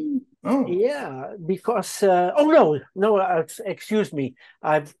 Yeah, because excuse me,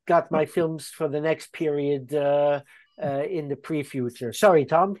 I've got my films for the next period in the pre-future. Sorry,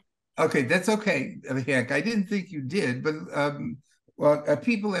 Tom. Okay, that's okay, Hank. I didn't think you did, but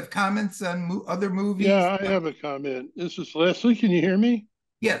people have comments on other movies. Yeah, I have a comment. This is Leslie. Can you hear me?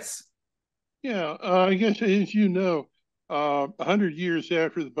 Yes. Yeah, I guess as you know, 100 years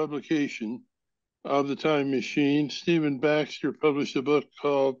after the publication of The Time Machine, Stephen Baxter published a book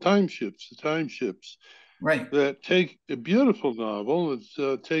called Time Ships, The Time Ships, right? That take a beautiful novel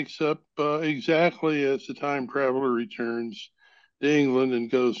that takes up exactly as the time traveler returns to England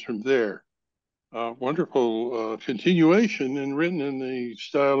and goes from there. Wonderful continuation and written in the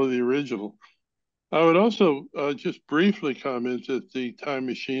style of the original. I would also just briefly comment that The Time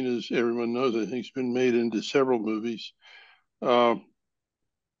Machine, as everyone knows, I think has been made into several movies.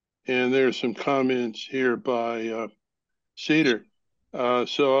 And there are some comments here by Cedar.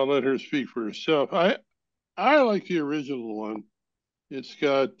 So I'll let her speak for herself. I like the original one. It's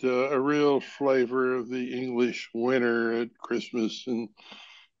got a real flavor of the English winter at Christmas and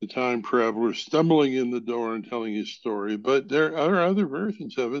the time traveler stumbling in the door and telling his story. But there are other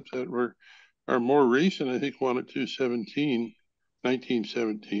versions of it that are more recent. I think one at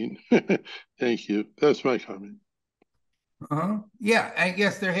 1917. Thank you. That's my comment. Yeah, I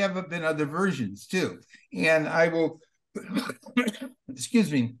guess there have been other versions too. And I will,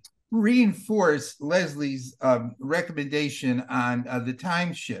 excuse me, reinforce Leslie's recommendation on the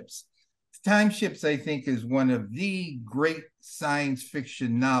time ships. Time Ships, I think, is one of the great science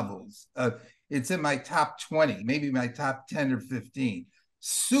fiction novels. It's in my top 20, maybe my top 10 or 15.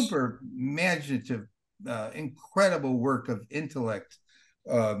 Super imaginative, incredible work of intellect.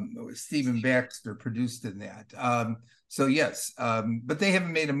 Stephen Baxter produced in that. So yes, but they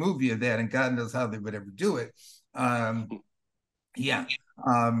haven't made a movie of that, and God knows how they would ever do it. Yeah.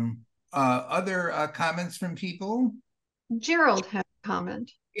 Other comments from people? Gerald had a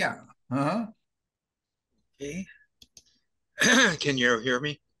comment. Yeah. Okay. Can you hear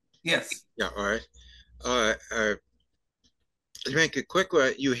me? Yes. Yeah. All right. To make it quick,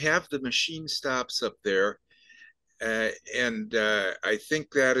 you have the machine stops up there. And I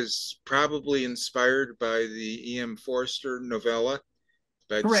think that is probably inspired by the E.M. Forster novella.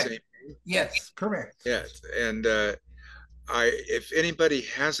 Correct. Yes, correct. Yes, and if anybody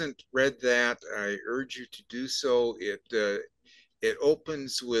hasn't read that, I urge you to do so. It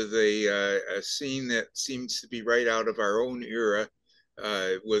opens with a scene that seems to be right out of our own era,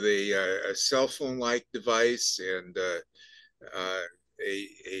 with a cell phone-like device and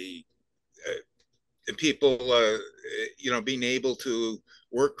a people, being able to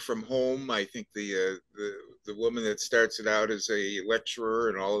work from home. I think the woman that starts it out as a lecturer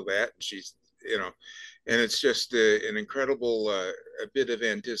and all of that, and she's, and it's just an incredible a bit of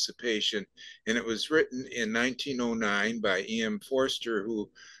anticipation. And it was written in 1909 by E.M. Forster, who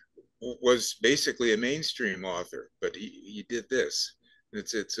was basically a mainstream author, but he did this.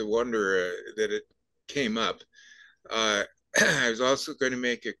 It's a wonder that it came up. I was also going to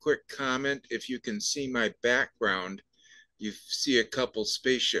make a quick comment. If you can see my background, you see a couple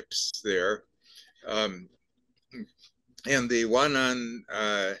spaceships there. And the one on,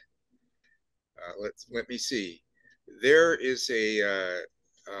 let me see. There is a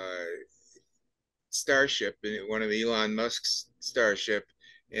starship, one of Elon Musk's starship,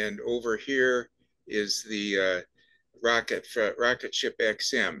 and over here is the rocket ship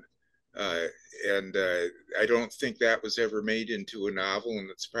XM. And I don't think that was ever made into a novel, and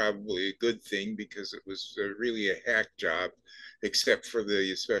it's probably a good thing because it was really a hack job, except for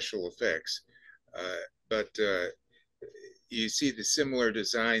the special effects. But you see the similar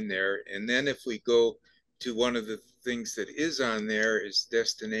design there. And then if we go to one of the things that is on there is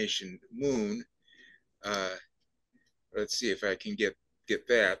Destination Moon. Let's see if I can get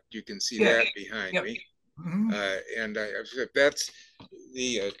that. You can see that behind me. Mm-hmm. And that's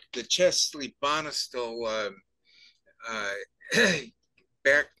the Chesley Bonestell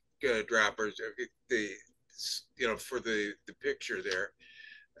backdroppers, for the picture there,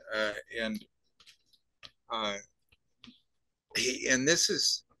 and this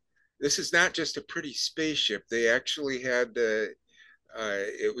is not just a pretty spaceship. They actually had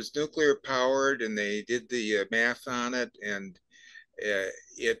it was nuclear powered, and they did the math on it, and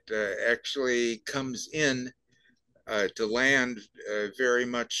it actually comes in to land very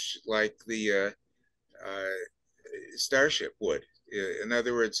much like the Starship would. In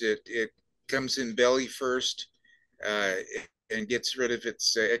other words, it comes in belly first and gets rid of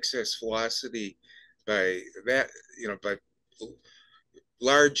its excess velocity by that, by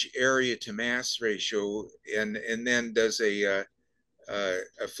large area to mass ratio, and then does a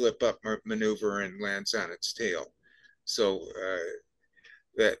flip up maneuver and lands on its tail. So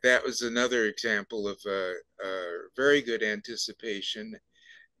that was another example of very good anticipation.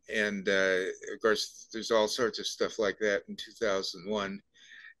 And of course, there's all sorts of stuff like that in 2001,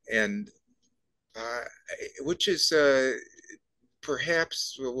 and which is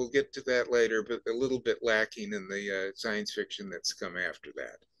perhaps, we'll get to that later, but a little bit lacking in the science fiction that's come after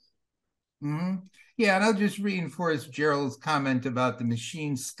that. Mm-hmm. Yeah, and I'll just reinforce Gerald's comment about the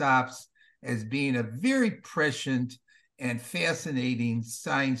machine stops as being a very prescient and fascinating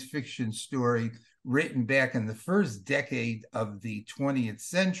science fiction story written back in the first decade of the 20th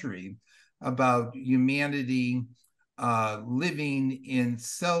century about humanity living in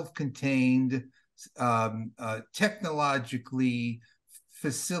self-contained, technologically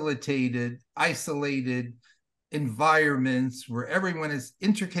facilitated, isolated environments where everyone is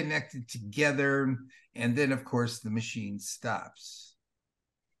interconnected together, and then of course the machine stops.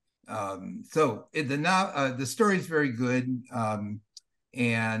 So the story is very good,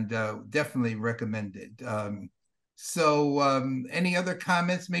 and definitely recommended. So any other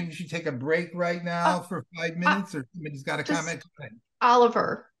comments? Maybe we should take a break right now for 5 minutes, or somebody's got a comment.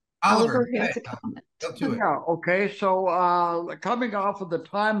 Oliver has a comment. Yeah, okay. So coming off of the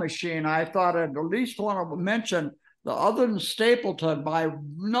time machine, I thought I'd at least want to mention the other than Stapleton, my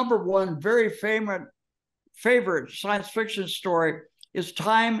 #1 very favorite science fiction story is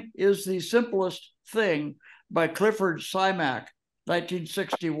Time is the Simplest Thing by Clifford Simak,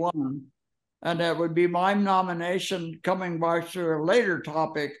 1961. And that would be my nomination, coming back to a later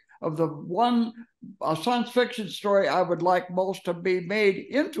topic, of the one science fiction story I would like most to be made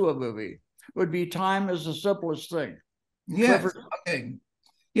into a movie. Would be Time is the Simplest Thing. Yes. Okay.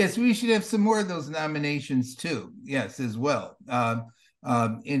 Yes, we should have some more of those nominations too. Yes, as well.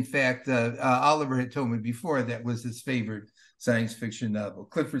 In fact, Oliver had told me before that was his favorite science fiction novel,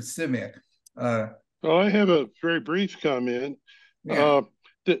 Clifford Simak. Well, I have a very brief comment. Yeah.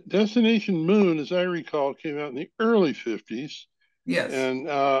 Destination Moon, as I recall, came out in the early 50s. Yes. And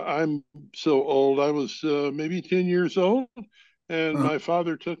I'm so old. I was maybe 10 years old. And my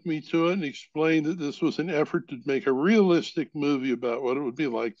father took me to it and explained that this was an effort to make a realistic movie about what it would be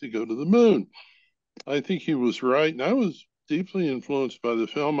like to go to the moon. I think he was right. And I was deeply influenced by the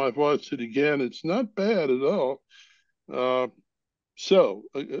film. I've watched it again. It's not bad at all. So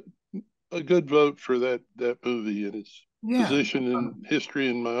a good vote for that movie and its position in history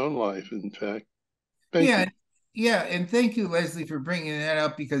in my own life, in fact. Thank you. Yeah, and thank you, Leslie, for bringing that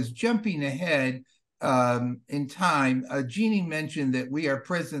up, because jumping ahead in time, Jeannie mentioned that we are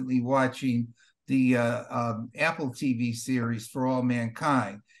presently watching the Apple TV series For All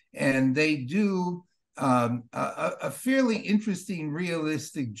Mankind, and they do a fairly interesting,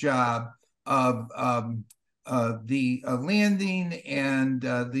 realistic job of the landing and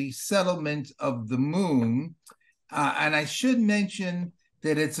the settlement of the moon. And I should mention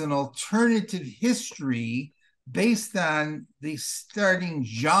that it's an alternative history based on the starting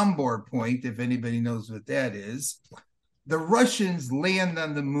Jambor point, if anybody knows what that is. The Russians land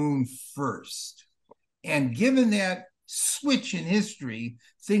on the moon first. And given that switch in history,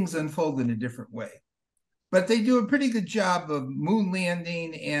 things unfold in a different way. But they do a pretty good job of moon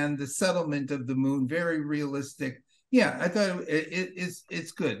landing and the settlement of the moon, very realistic. Yeah, I thought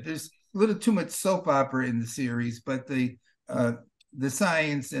it's good. There's a little too much soap opera in the series, but the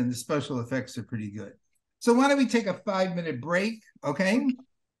science and the special effects are pretty good. So why don't we take a 5-minute break, okay?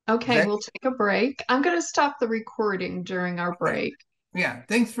 Okay, we'll take a break. I'm going to stop the recording during our break. Yeah,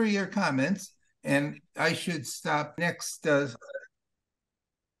 thanks for your comments. And I should stop next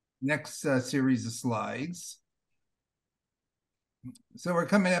series of slides. So we're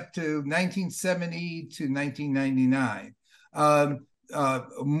coming up to 1970 to 1999.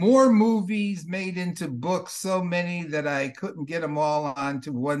 More movies made into books, so many that I couldn't get them all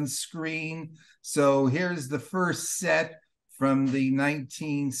onto one screen. So here's the first set from the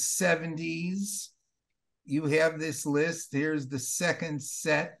 1970s. You have this list. Here's the second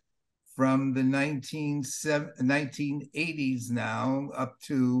set from the 1980s now up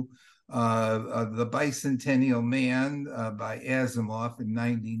to The Bicentennial Man by Asimov in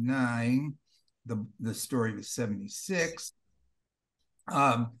 99. The story was 76.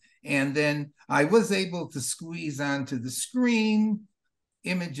 And then I was able to squeeze onto the screen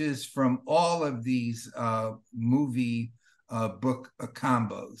images from all of these movie book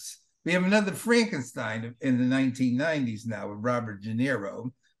combos. We have another Frankenstein in the 1990s now with Robert De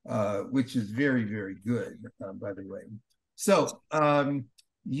Niro, which is very, very good, by the way. So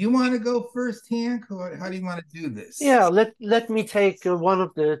you want to go first, Hank, or how do you want to do this? Yeah, let me take one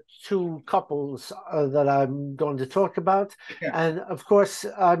of the two couples that I'm going to talk about. Yeah. And of course,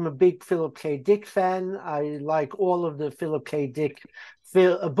 I'm a big Philip K. Dick fan. I like all of the Philip K. Dick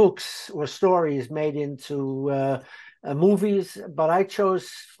books or stories made into movies, but I chose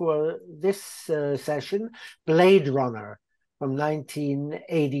for this session Blade Runner from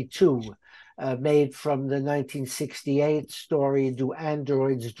 1982. Made from the 1968 story Do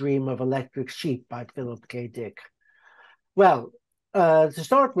Androids Dream of Electric Sheep by Philip K. Dick. Well, to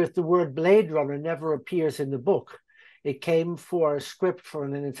start with, the word Blade Runner never appears in the book. It came for a script for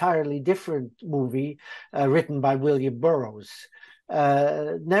an entirely different movie written by William Burroughs.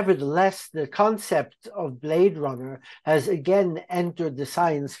 Nevertheless, the concept of Blade Runner has again entered the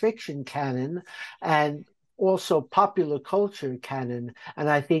science fiction canon and also popular culture canon. And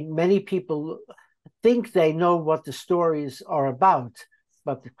I think many people think they know what the stories are about.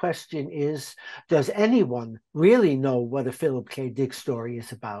 But the question is, does anyone really know what a Philip K. Dick story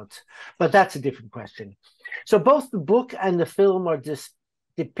is about? But that's a different question. So both the book and the film are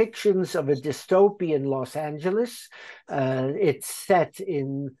depictions of a dystopian Los Angeles. It's set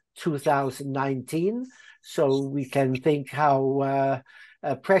in 2019, so we can think how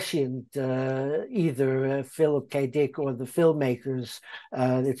prescient either Philip K. Dick or the filmmakers,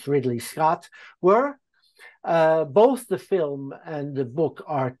 it's Ridley Scott, were. Both the film and the book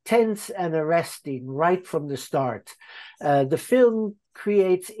are tense and arresting right from the start. The film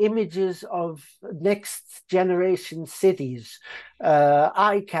creates images of next generation cities,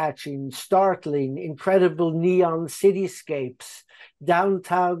 eye-catching, startling, incredible neon cityscapes,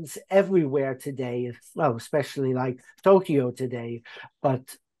 downtowns everywhere today, well, especially like Tokyo today,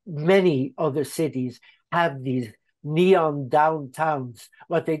 but many other cities have these neon downtowns.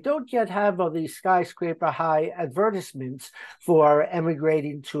 What they don't yet have are these skyscraper high advertisements for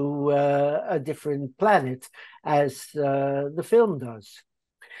emigrating to a different planet, as the film does.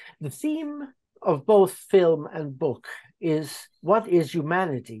 The theme of both film and book is, what is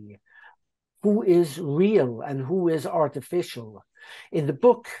humanity? Who is real and who is artificial? In the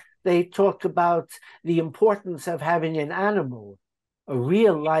book, they talk about the importance of having an animal, a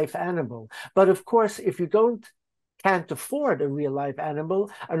real life animal. But of course, if you can't afford a real life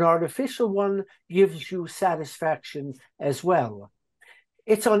animal, an artificial one gives you satisfaction as well.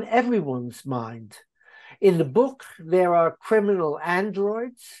 It's on everyone's mind. In the book, there are criminal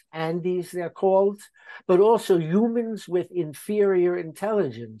androids, Andes they're called, but also humans with inferior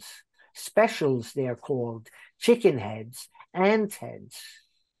intelligence, specials they're called, chicken heads, ant heads.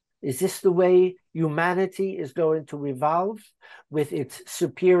 Is this the way humanity is going to evolve, with its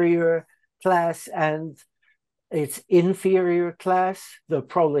superior class and its inferior class, the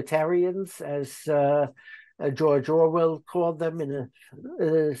proletarians, as George Orwell called them in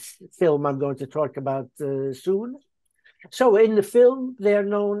a film I'm going to talk about soon? So in the film, they're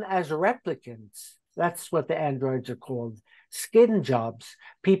known as replicants. That's what the androids are called. Skin jobs.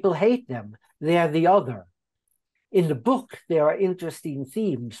 People hate them. They're the other. In the book, there are interesting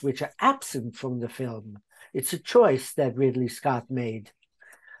themes which are absent from the film. It's a choice that Ridley Scott made.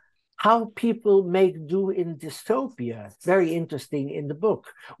 How people make do in dystopia, very interesting in the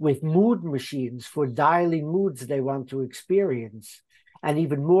book, with mood machines for dialing moods they want to experience. And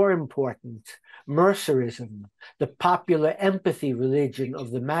even more important, Mercerism, the popular empathy religion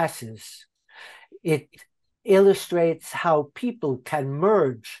of the masses. It illustrates how people can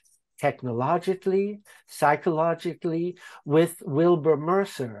merge technologically, psychologically, with Wilbur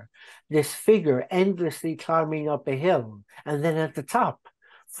Mercer, this figure endlessly climbing up a hill, and then at the top,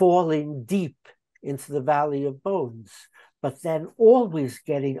 falling deep into the Valley of Bones, but then always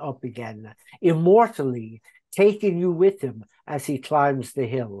getting up again, immortally, taking you with him as he climbs the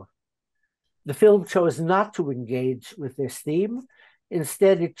hill. The film chose not to engage with this theme.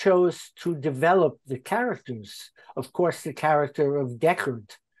 Instead, it chose to develop the characters. Of course, the character of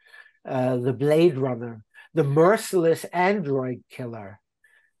Deckard, the Blade Runner, the merciless android killer,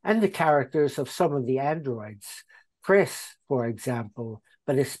 and the characters of some of the androids. Chris, for example,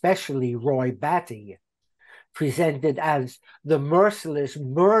 but especially Roy Batty, presented as the merciless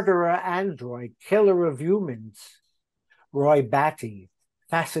murderer android, killer of humans. Roy Batty,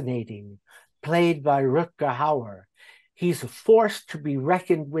 fascinating, played by Rutger Hauer. He's a force to be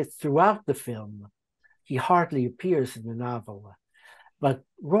reckoned with throughout the film. He hardly appears in the novel. But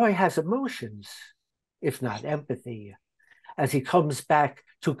Roy has emotions, if not empathy, as he comes back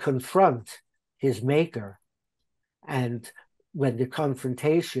to confront his maker. And when the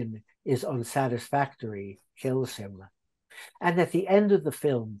confrontation is unsatisfactory, kills him. And at the end of the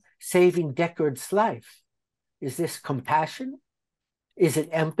film, saving Deckard's life. Is this compassion? Is it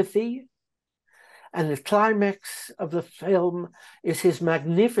empathy? And the climax of the film is his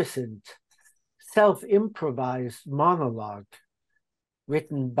magnificent, self-improvised monologue,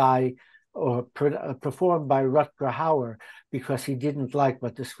 written by or performed by Rutger Hauer because he didn't like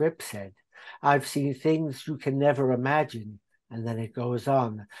what the script said. I've seen things you can never imagine. And then it goes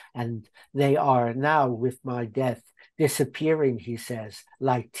on. And they are now, with my death, disappearing, he says,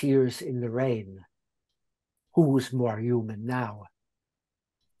 like tears in the rain. Who's more human now?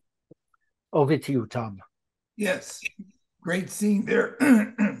 Over to you, Tom. Yes, great scene there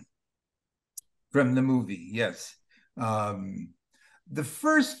from the movie, yes. The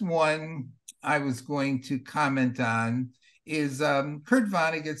first one I was going to comment on is Kurt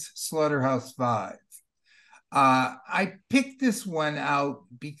Vonnegut's Slaughterhouse-Five. I picked this one out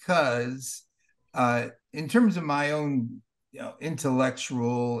because in terms of my own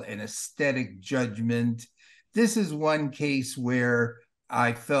intellectual and aesthetic judgment, this is one case where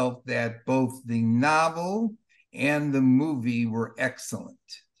I felt that both the novel and the movie were excellent.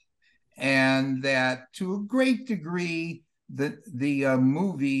 And that to a great degree, the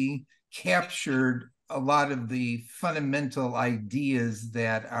movie captured a lot of the fundamental ideas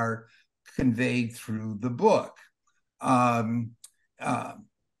that are conveyed through the book. I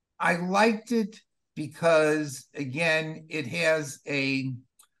liked it because, again, it has a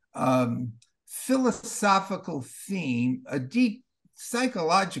philosophical theme, a deep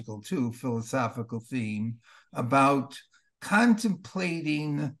psychological, too, philosophical theme about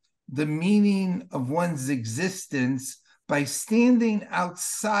contemplating the meaning of one's existence by standing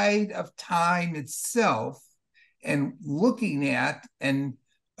outside of time itself and looking at and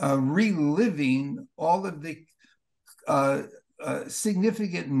reliving all of the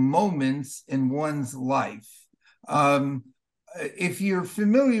significant moments in one's life. If you're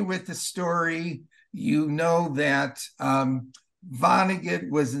familiar with the story, you know that Vonnegut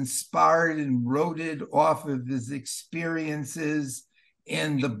was inspired and wrote it off of his experiences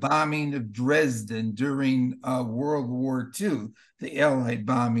in the bombing of Dresden during World War II, the Allied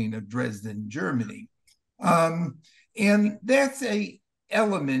bombing of Dresden, Germany. And that's a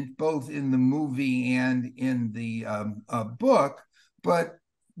element both in the movie and in the book, but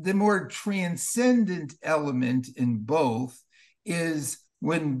the more transcendent element in both is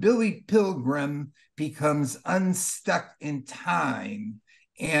when Billy Pilgrim becomes unstuck in time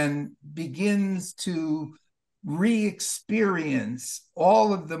and begins to re-experience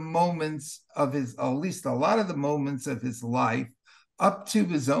all of the moments of his, at least a lot of the moments of his life up to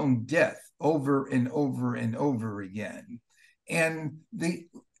his own death over and over and over again. And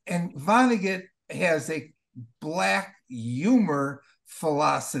and Vonnegut has a black humor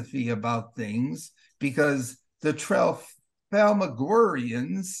philosophy about things, because the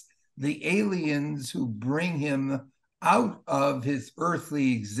Tralfamadorians, the aliens who bring him out of his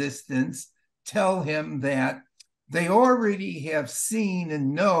earthly existence, tell him that they already have seen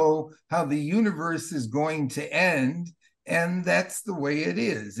and know how the universe is going to end, and that's the way it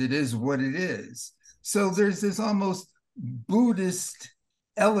is. It is what it is. So there's this almost Buddhist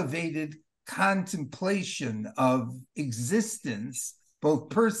elevated contemplation of existence, both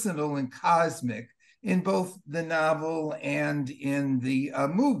personal and cosmic, in both the novel and in the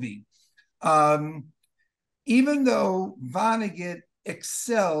movie. Even though Vonnegut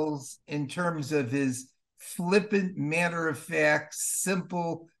excels in terms of his flippant, matter-of-fact,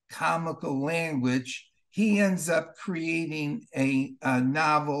 simple, comical language, he ends up creating a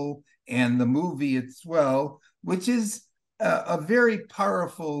novel and the movie as well, which is a very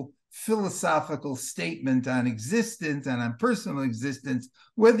powerful philosophical statement on existence and on personal existence,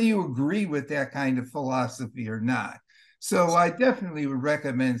 whether you agree with that kind of philosophy or not. So I definitely would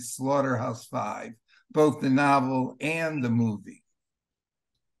recommend Slaughterhouse-Five, both the novel and the movie.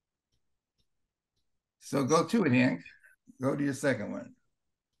 So go to it, Hank. Go to your second one.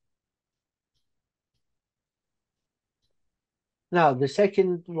 Now, the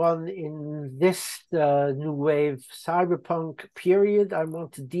second one in this new wave cyberpunk period I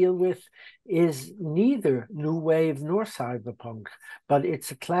want to deal with is neither new wave nor cyberpunk, but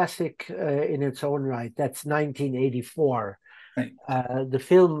it's a classic in its own right. That's 1984. Right. The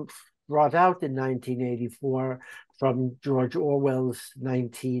film brought out in 1984 from George Orwell's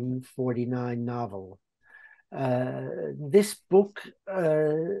 1949 novel. This book,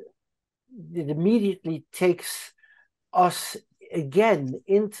 it immediately takes us again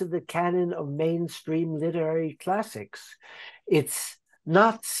into the canon of mainstream literary classics. It's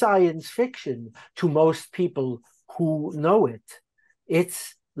not science fiction to most people who know it.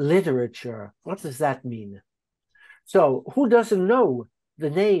 It's literature. What does that mean? So who doesn't know the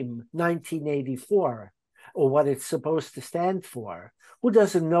name 1984 or what it's supposed to stand for? Who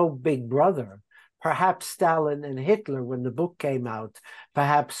doesn't know Big Brother? Perhaps Stalin and Hitler when the book came out,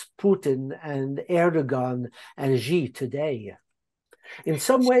 perhaps Putin and Erdogan and Xi today. In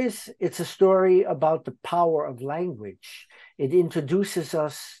some ways, it's a story about the power of language. It introduces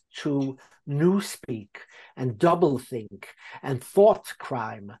us to newspeak and doublethink and thought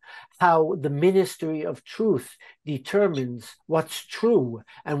crime, how the ministry of truth determines what's true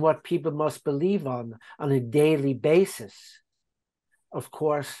and what people must believe on a daily basis. Of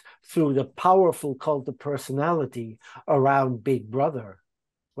course, through the powerful cult of personality around Big Brother.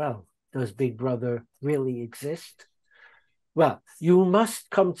 Well, does Big Brother really exist? Well, you must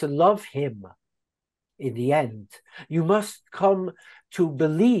come to love him in the end. You must come to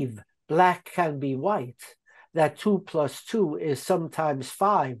believe black can be white, that 2 + 2 is sometimes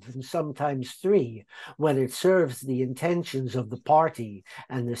 5 and sometimes 3 when it serves the intentions of the party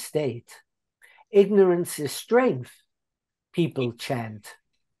and the state. Ignorance is strength, people chant.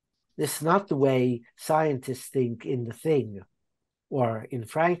 This is not the way scientists think in The Thing or in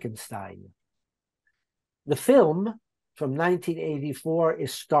Frankenstein. The film from 1984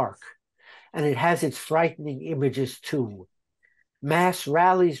 is stark, and it has its frightening images too. Mass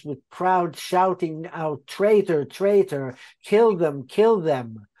rallies with crowds shouting out, "Traitor, traitor, kill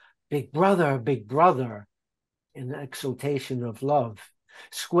them, Big Brother," in exultation of love.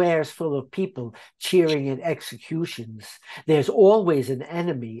 Squares full of people cheering at executions. There's always an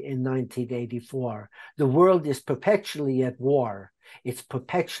enemy in 1984. The world is perpetually at war. It's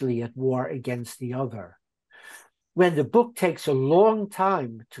perpetually at war against the other. When the book takes a long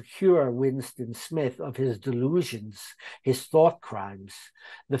time to cure Winston Smith of his delusions, his thought crimes,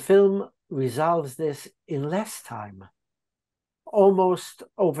 the film resolves this in less time, almost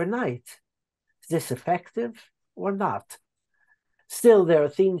overnight. Is this effective or not? Still, there are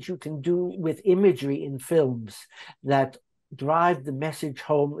things you can do with imagery in films that drive the message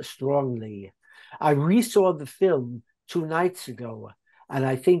home strongly. I resaw the film 2 nights ago, and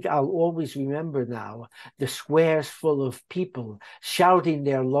I think I'll always remember now the squares full of people shouting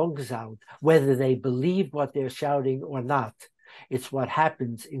their lungs out, whether they believe what they're shouting or not. It's what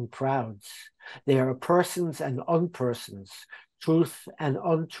happens in crowds. There are persons and unpersons, truth and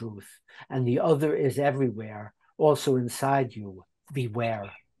untruth, and the other is everywhere, also inside you. Beware.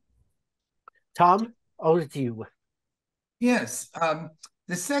 Tom, over to you. Yes.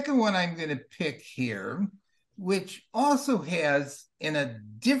 The second one I'm going to pick here, which also has, in a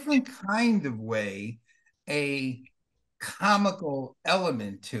different kind of way, a comical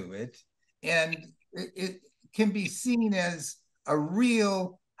element to it. And it can be seen as a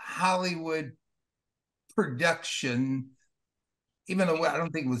real Hollywood production, even though I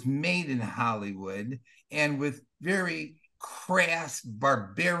don't think it was made in Hollywood, and with very crass,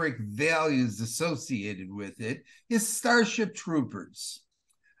 barbaric values associated with it, is Starship Troopers.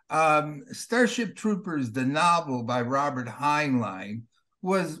 Starship Troopers, the novel by Robert Heinlein,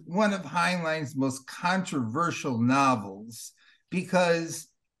 was one of Heinlein's most controversial novels because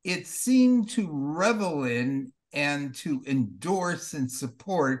it seemed to revel in and to endorse and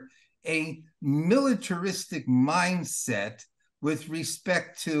support a militaristic mindset with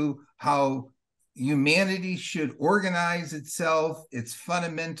respect to how humanity should organize itself, its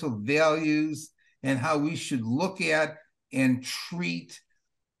fundamental values, and how we should look at and treat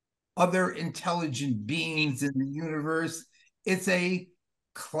other intelligent beings in the universe. It's a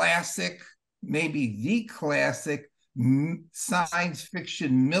classic, maybe the classic science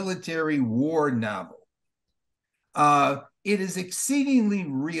fiction military war novel. It is exceedingly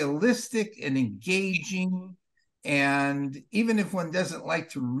realistic and engaging. And even if one doesn't like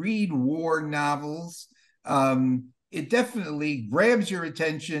to read war novels, it definitely grabs your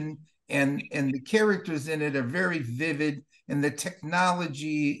attention, and the characters in it are very vivid, and the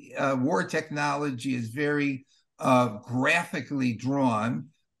technology, war technology, is very graphically drawn.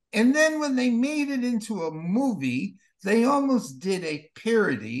 And then when they made it into a movie, they almost did a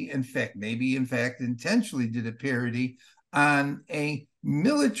parody, in fact, intentionally did a parody on a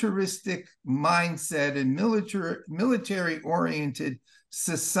militaristic mindset and military-oriented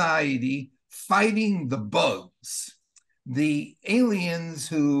society fighting the bugs, the aliens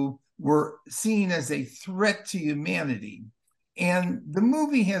who were seen as a threat to humanity. And the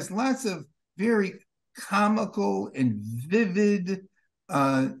movie has lots of very comical and vivid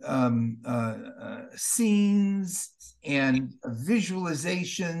scenes and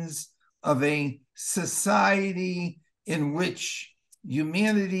visualizations of a society in which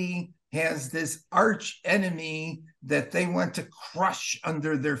humanity has this arch enemy that they want to crush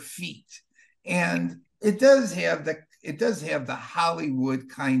under their feet. And it does have the Hollywood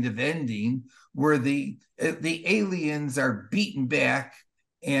kind of ending where the aliens are beaten back,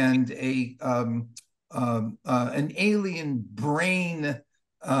 and an alien brain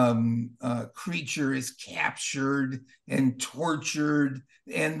creature is captured and tortured.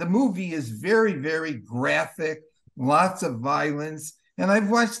 And the movie is very, very graphic, lots of violence. And I've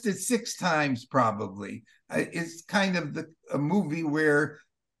watched it 6 times probably. It's kind of a movie where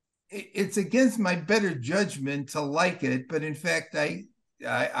it's against my better judgment to like it, but in fact, I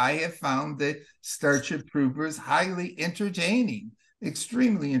have found that Starship Troopers highly entertaining,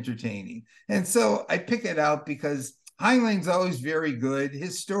 extremely entertaining. And so I pick it out because Heinlein's always very good.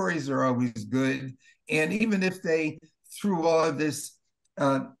 His stories are always good. And even if they threw all of this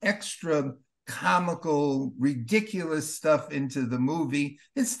extra comical, ridiculous stuff into the movie,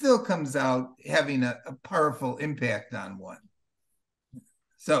 it still comes out having a powerful impact on one.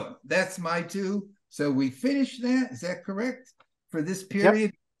 So that's my 2. So we finished that. Is that correct for this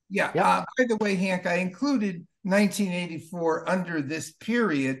period? Yep. Yeah. Yep. By the way, Hank, I included 1984 under this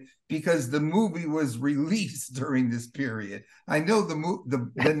period because the movie was released during this period. I know the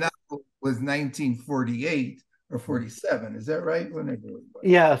novel was 1948 or 47. Is that right? Whenever it was.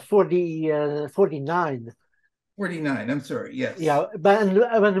 Yeah, 49. 49. I'm sorry. Yes. Yeah, but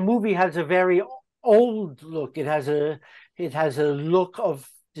when the movie has a very old look, it has a look of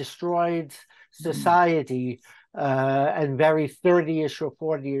destroyed society, and very 30-ish or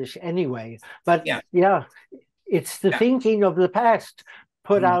 40-ish anyway. But yeah, it's the thinking of the past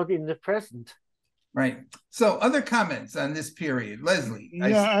put out in the present. Right. So other comments on this period, Leslie?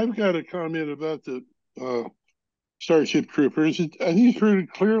 Yeah, I've got a comment about the Starship Troopers. I think it's really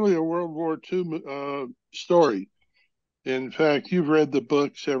clearly a World War II story. In fact, you've read the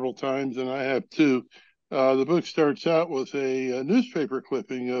book several times, and I have too. The book starts out with a newspaper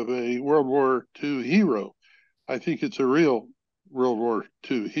clipping of a World War II hero. I think it's a real World War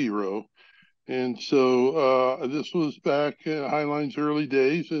II hero. And so this was back in Heinlein's early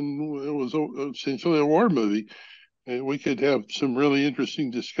days, and it was essentially a war movie. And we could have some really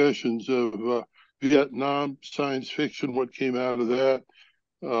interesting discussions of Vietnam science fiction, what came out of that,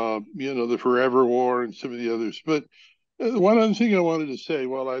 the Forever War and some of the others. But one other thing I wanted to say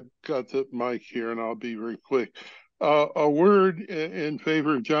while I've got the mic here, and I'll be very quick, a word in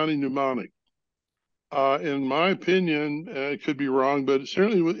favor of Johnny Mnemonic. In my opinion, it could be wrong, but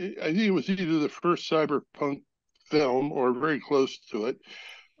certainly I think it was either the first cyberpunk film or very close to it.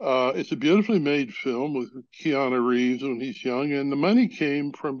 It's a beautifully made film with Keanu Reeves when he's young, and the money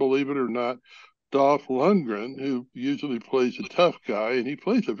came from, believe it or not, Dolph Lundgren, who usually plays a tough guy, and he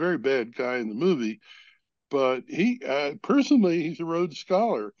plays a very bad guy in the movie. But he personally, he's a Rhodes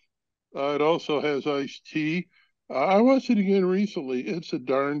Scholar, It also has Ice-T. I watched it again recently. It's a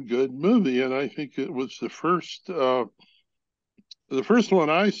darn good movie, and I think it was the first one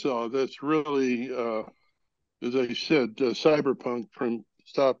I saw that's really, as I said, cyberpunk from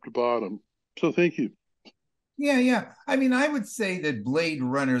top to bottom. So thank you. Yeah. I mean, I would say that Blade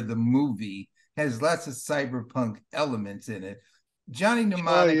Runner, the movie, has lots of cyberpunk elements in it. Johnny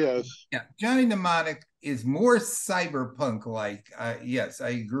Mnemonic, yes. Yeah, Johnny Mnemonic is more cyberpunk-like. Yes, I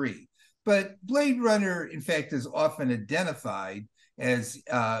agree. But Blade Runner, in fact, is often identified as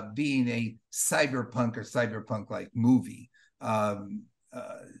being a cyberpunk or cyberpunk-like movie. But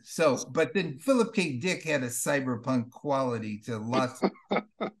then Philip K. Dick had a cyberpunk quality to lots.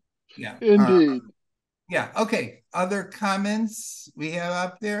 Yeah. Indeed. Yeah. Okay. Other comments we have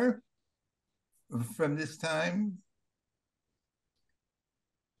up there from this time?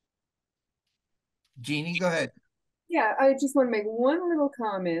 Jeannie, go ahead. Yeah, I just want to make one little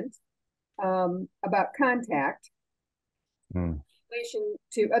comment about Contact in relation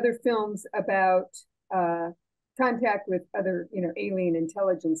to other films about contact with other, alien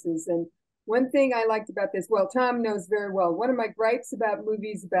intelligences. And one thing I liked about this, well, Tom knows very well, one of my gripes about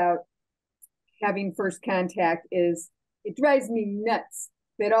movies about having first contact is it drives me nuts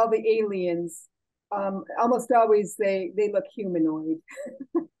that all the aliens, almost always they look humanoid.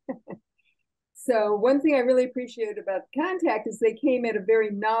 So one thing I really appreciated about Contact is they came at a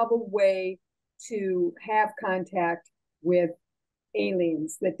very novel way to have contact with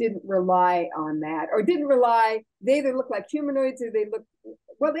aliens that didn't rely on that, or didn't rely, they either look like humanoids or they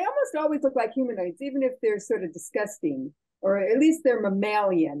almost always look like humanoids, even if they're sort of disgusting, or at least they're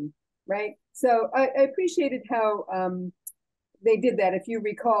mammalian, right? So I appreciated how they did that. If you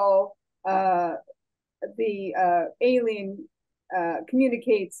recall, the alien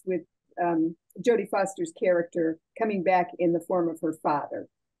communicates with Jodie Foster's character coming back in the form of her father,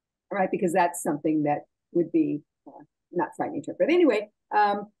 right? Because that's something that would be not frightening to her. But anyway,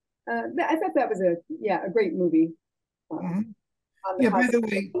 I thought that was a great movie. By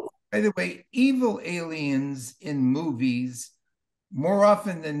the way, evil aliens in movies more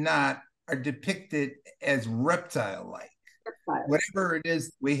often than not are depicted as reptile-like. Whatever it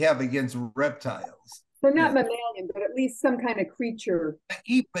is we have against reptiles. So not mammalian, but at least some kind of creature.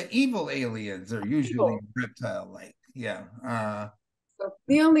 But evil aliens are usually reptile-like. Yeah. So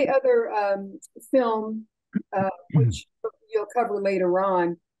the only other film, which you'll cover later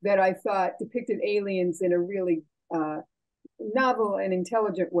on, that I thought depicted aliens in a really novel and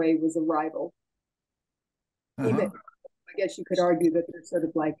intelligent way was Arrival. Even, I guess you could argue that they're sort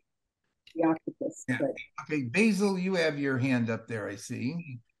of like the octopus. Yeah. But... Okay, Basil, you have your hand up there, I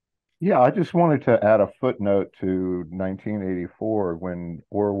see. Yeah, I just wanted to add a footnote to 1984 when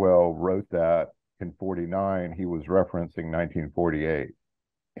Orwell wrote that in 49, he was referencing 1948.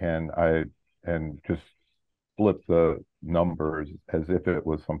 And just flip the numbers as if it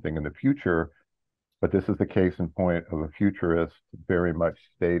was something in the future. But this is the case in point of a futurist very much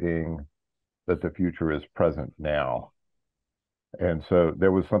stating that the future is present now. And so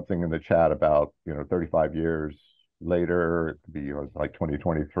there was something in the chat about, 35 years later, it could be like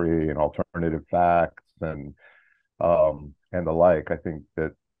 2023 and alternative facts and the like. I think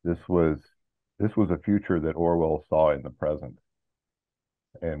that this was a future that Orwell saw in the present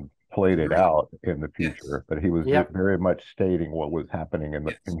and played it out in the future. But he was very much stating what was happening in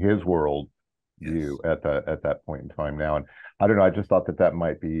his world view at that point in time now. And I don't know, I just thought that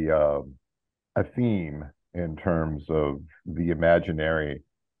might be a theme in terms of the imaginary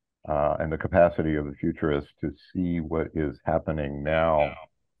and the capacity of the futurist to see what is happening now,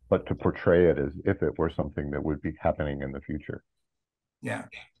 but to portray it as if it were something that would be happening in the future. Yeah.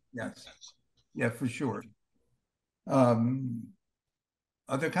 Yes. Yeah, for sure.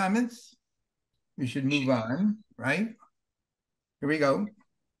 Other comments? We should move on, right? Here we go.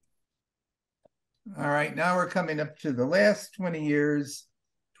 All right, now we're coming up to the last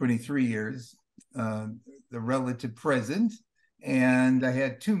 23 years, the relative present. And I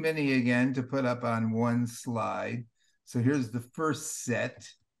had too many again to put up on one slide. So here's the first set.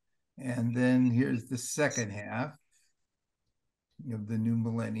 And then here's the second half of the new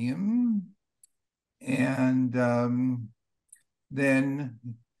millennium. And then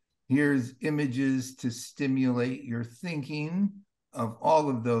here's images to stimulate your thinking of all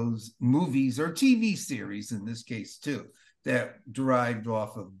of those movies or TV series in this case too, that derived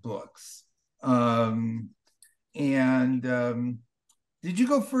off of books. Did you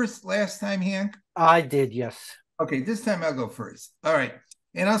go first last time, Hank? I did, yes. Okay, this time I'll go first. All right.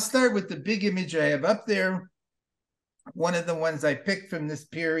 And I'll start with the big image I have up there. One of the ones I picked from this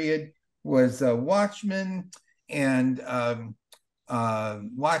period was Watchmen. And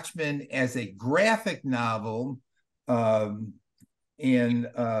Watchmen as a graphic novel written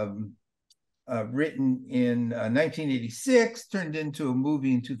in 1986, turned into a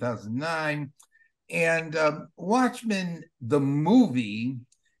movie in 2009. And Watchmen, the movie,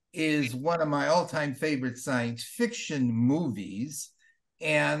 is one of my all-time favorite science fiction movies.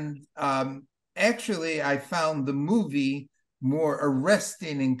 And actually, I found the movie more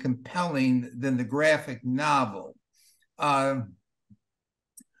arresting and compelling than the graphic novel. The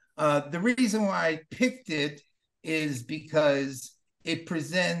reason why I picked it is because it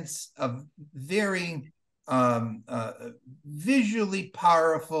presents a very visually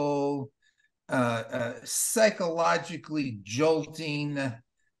powerful, psychologically jolting,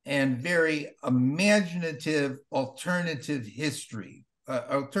 and very imaginative alternative history,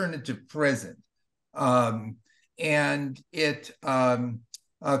 alternative present. And it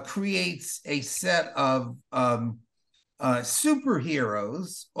creates a set of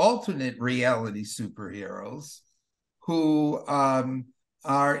superheroes, alternate reality superheroes, who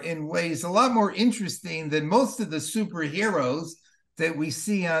are in ways a lot more interesting than most of the superheroes that we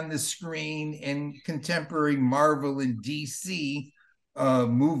see on the screen in contemporary Marvel and DC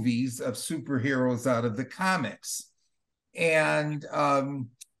movies of superheroes out of the comics. And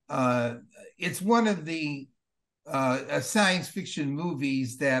it's one of the science fiction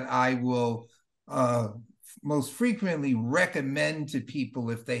movies that I will most frequently recommend to people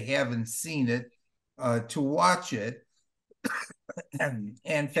if they haven't seen it, to watch it. And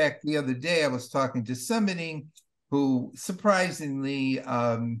in fact, the other day I was talking to somebody who surprisingly,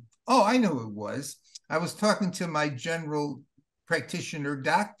 I know who it was. I was talking to my general practitioner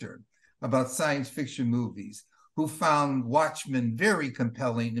doctor about science fiction movies, who found Watchmen very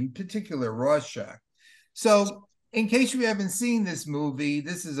compelling, in particular Rorschach. So in case you haven't seen this movie,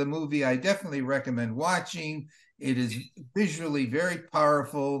 this is a movie I definitely recommend watching. It is visually very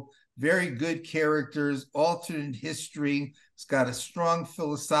powerful, very good characters, alternate history. It's got a strong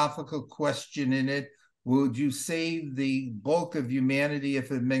philosophical question in it. Would you save the bulk of humanity if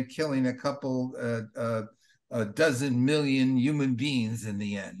it meant killing a couple, a dozen million human beings in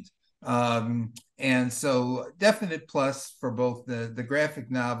the end? And so definite plus for both the graphic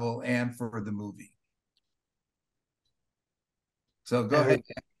novel and for the movie. So go ahead,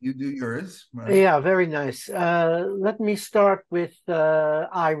 you do yours. Yeah, very nice. Let me start with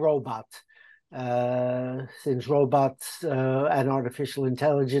I, Robot. Since robots and artificial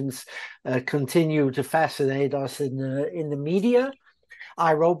intelligence continue to fascinate us in the media,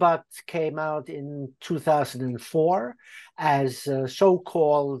 I, Robot came out in 2004 as a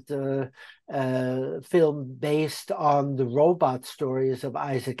so-called film based on the robot stories of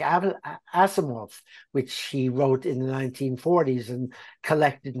Isaac Asimov, which he wrote in the 1940s and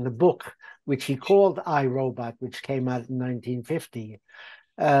collected in a book, which he called I, Robot, which came out in 1950.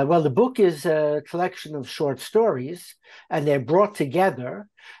 Well, the book is a collection of short stories, and they're brought together,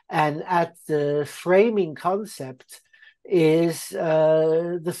 and at the framing concept is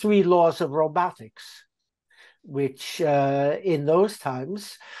the 3 laws of robotics, which in those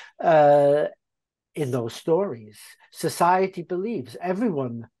times, in those stories, society believes,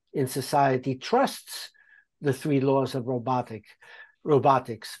 everyone in society trusts the 3 laws of robotics,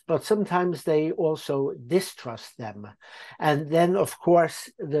 but sometimes they also distrust them. And then, of course,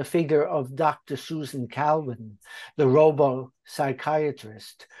 the figure of Dr. Susan Calvin, the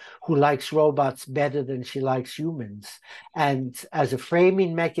robo-psychiatrist, who likes robots better than she likes humans, and as a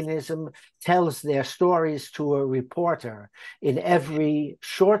framing mechanism, tells their stories to a reporter. In every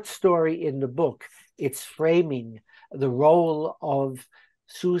short story in the book, it's framing the role of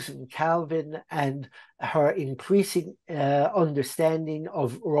Susan Calvin and her increasing understanding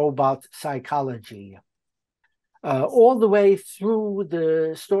of robot psychology. All the way through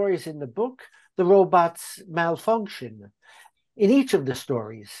the stories in the book, the robots malfunction in each of the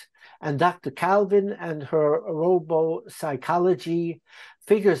stories. And Dr. Calvin and her robo-psychology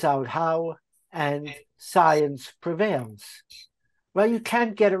figures out how, and science prevails. Well, you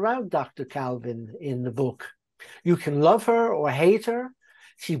can't get around Dr. Calvin in the book. You can love her or hate her.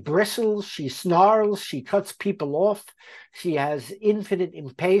 She bristles, she snarls, she cuts people off. She has infinite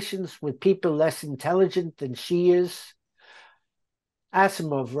impatience with people less intelligent than she is.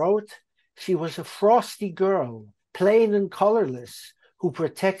 Asimov wrote, she was a frosty girl, plain and colorless, who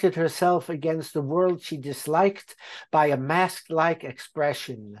protected herself against the world she disliked by a mask-like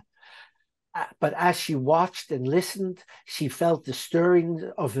expression. But as she watched and listened, she felt the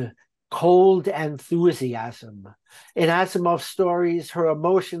stirring of a cold enthusiasm. In Asimov's stories, her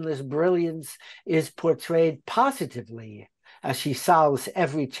emotionless brilliance is portrayed positively as she solves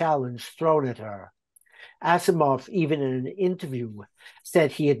every challenge thrown at her. Asimov, even in an interview,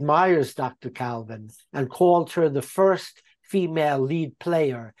 said he admires Dr. Calvin and called her the first female lead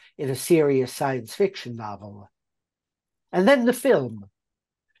player in a serious science fiction novel. And then the film.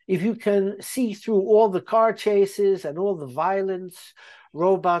 If you can see through all the car chases and all the violence,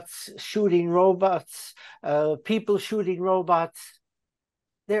 robots shooting robots, people shooting robots,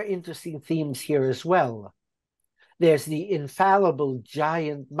 there are interesting themes here as well. There's the infallible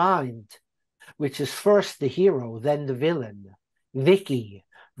giant mind, which is first the hero, then the villain. Vicky,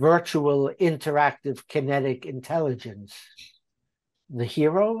 virtual, interactive, kinetic intelligence. The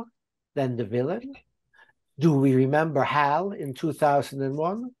hero, then the villain. Do we remember HAL in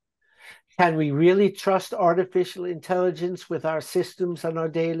 2001? Can we really trust artificial intelligence with our systems and our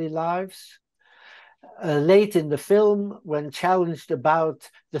daily lives? Late in the film, when challenged about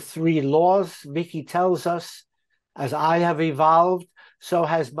the 3 laws, Vicky tells us, as I have evolved, so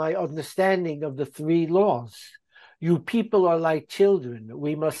has my understanding of the 3 laws. You people are like children.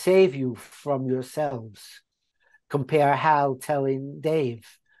 We must save you from yourselves. Compare Hal telling Dave,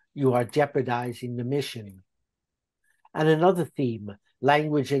 you are jeopardizing the mission. And another theme,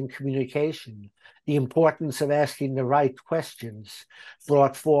 language and communication, the importance of asking the right questions,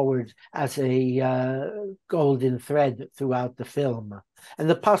 brought forward as a golden thread throughout the film, and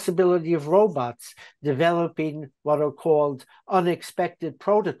the possibility of robots developing what are called unexpected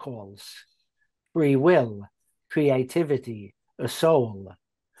protocols, free will, creativity, a soul,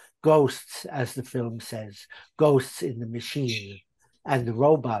 ghosts, as the film says, ghosts in the machine, and the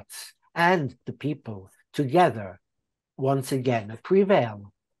robots and the people together once again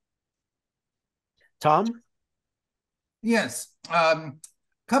prevail. Tom? Yes.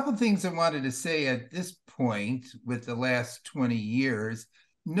 Couple things I wanted to say at this point with the last 20 years.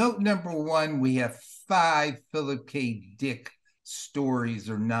 Note number 1, we have 5 Philip K. Dick stories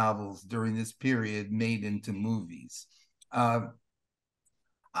or novels during this period made into movies. I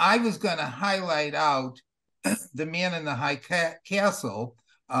was going to highlight out The Man in the High Castle.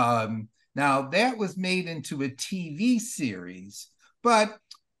 Now, that was made into a TV series, but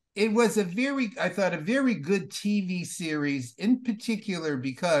it was I thought, a very good TV series, in particular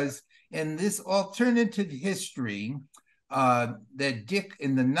because in this alternative history that Dick,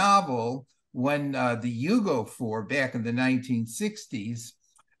 in the novel, when the Yugo back in the 1960s,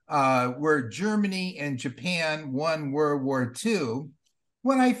 where Germany and Japan won World War II,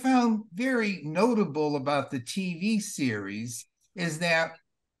 what I found very notable about the TV series is that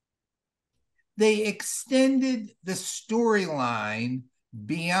they extended the storyline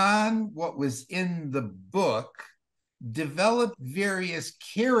beyond what was in the book, developed various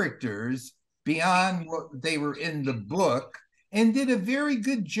characters beyond what they were in the book, and did a very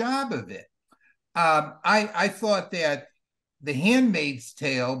good job of it. I thought that The Handmaid's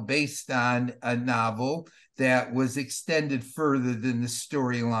Tale, based on a novel that was extended further than the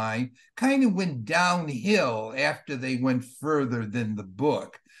storyline, kind of went downhill after they went further than the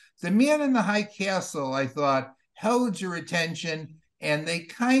book. The Man in the High Castle, I thought, held your attention, and they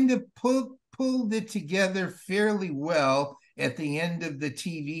kind of pulled it together fairly well at the end of the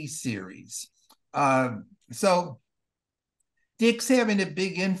TV series. So Dick's having a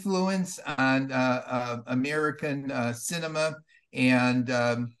big influence on American cinema, and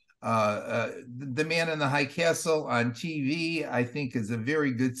The Man in the High Castle on TV, I think, is a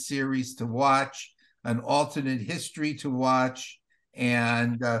very good series to watch, an alternate history to watch.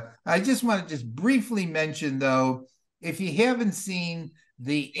 And I just want to briefly mention, though, if you haven't seen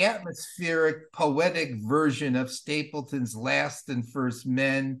the atmospheric, poetic version of Stapleton's Last and First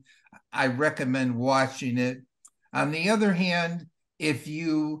Men, I recommend watching it. On the other hand, if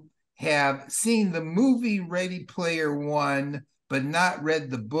you have seen the movie Ready Player One, but not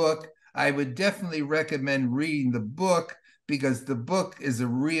read the book, I would definitely recommend reading the book, because the book is a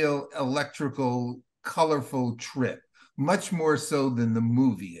real electrical, colorful trip, much more so than the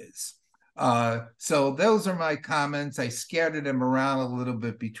movie is. So those are my comments. I scattered them around a little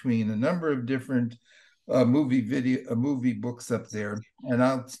bit between a number of different movie books up there, and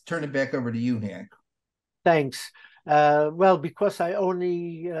I'll turn it back over to you, Hank. Thanks. Well, because I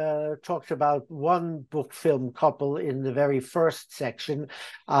only talked about one book film couple in the very first section,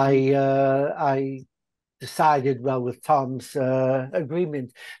 I decided, well, with Tom's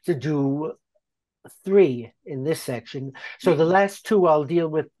agreement, to do 3 in this section. So the last 2 I'll deal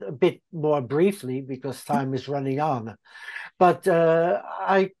with a bit more briefly because time is running on. But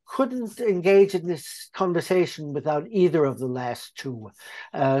I couldn't engage in this conversation without either of the last 2.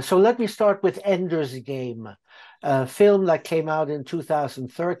 So let me start with Ender's Game, a film that came out in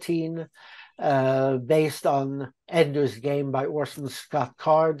 2013, based on Ender's Game by Orson Scott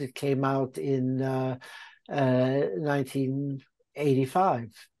Card. It came out in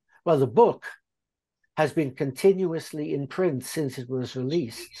 1985. Well, the book has been continuously in print since it was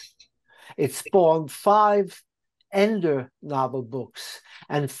released. It spawned 5 Ender novel books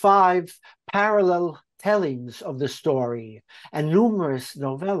and 5 parallel tellings of the story and numerous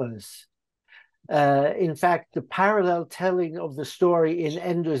novellas. In fact, the parallel telling of the story in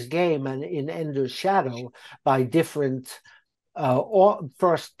Ender's Game and in Ender's Shadow by different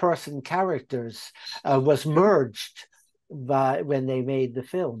first-person characters was merged when they made the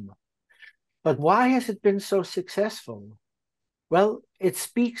film. But why has it been so successful? Well, it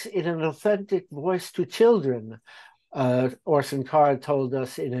speaks in an authentic voice to children, Orson Card told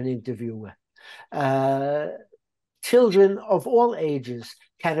us in an interview. Children of all ages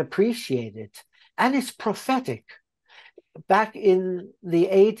can appreciate it, and it's prophetic. Back in the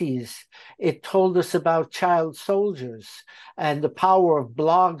 80s, it told us about child soldiers and the power of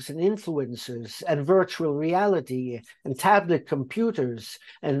blogs and influencers and virtual reality and tablet computers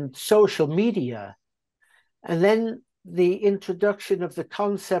and social media. And then the introduction of the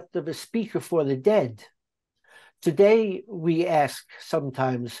concept of a speaker for the dead. Today, we ask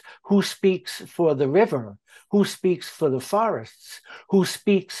sometimes, who speaks for the river? Who speaks for the forests? Who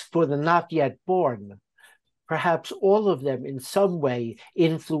speaks for the not yet born? Perhaps all of them in some way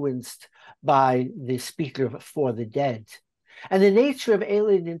influenced by the speaker for the dead. And the nature of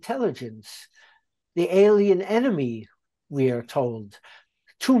alien intelligence, the alien enemy, we are told,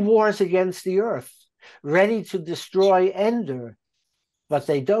 2 wars against the earth, ready to destroy Ender, but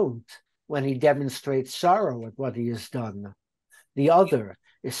they don't when he demonstrates sorrow at what he has done. The other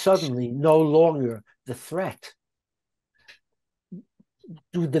is suddenly no longer the threat.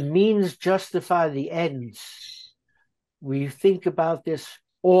 Do the means justify the ends? We think about this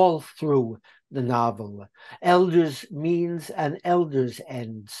all through the novel. Elders' means and elders'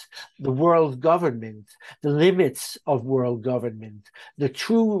 ends, the world government, the limits of world government, the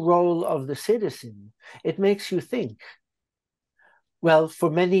true role of the citizen. It makes you think. Well, for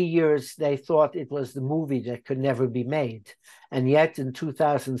many years, they thought it was the movie that could never be made. And yet in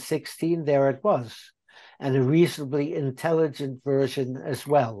 2016, there it was, and a reasonably intelligent version as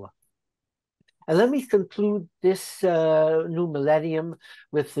well. And let me conclude this new millennium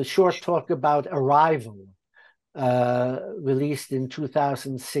with a short talk about Arrival, released in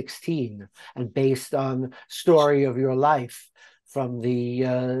 2016 and based on Story of Your Life from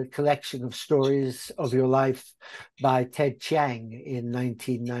the collection of Stories of Your Life by Ted Chiang in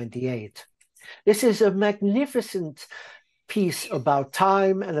 1998. This is a magnificent piece about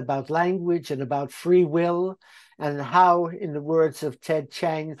time and about language and about free will, and how, in the words of Ted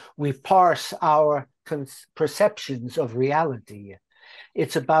Chiang, we parse our perceptions of reality.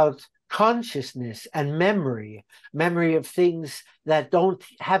 It's about consciousness and memory of things that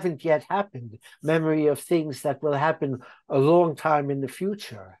haven't yet happened, memory of things that will happen a long time in the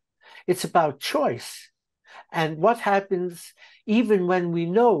future. It's about choice and what happens even when we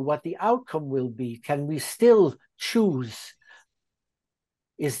know what the outcome will be. Can we still choose?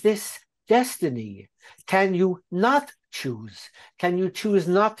 Is this destiny? Can you not choose? Can you choose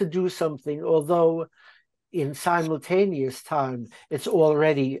not to do something, although in simultaneous time it's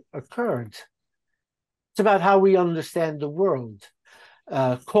already occurred? It's about how we understand the world.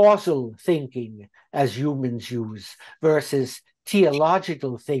 Causal thinking, as humans use, versus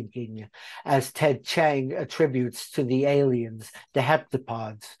teleological thinking, as Ted Chiang attributes to the aliens, the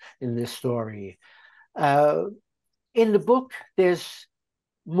heptapods in this story. In the book, there's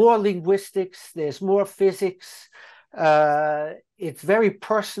more linguistics, there's more physics. It's very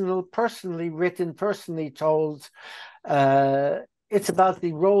personal, personally written, personally told. It's about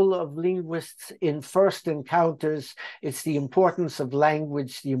the role of linguists in first encounters. It's the importance of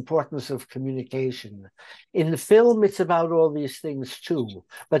language, the importance of communication. In the film, it's about all these things too,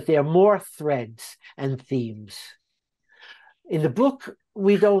 but there are more threads and themes. In the book,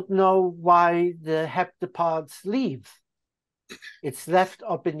 we don't know why the heptapods leave. It's left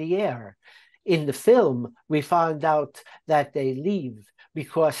up in the air. In the film, we find out that they leave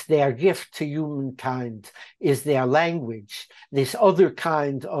because their gift to humankind is their language, this other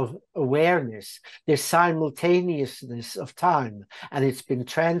kind of awareness, this simultaneousness of time, and it's been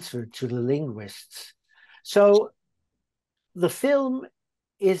transferred to the linguists. So the film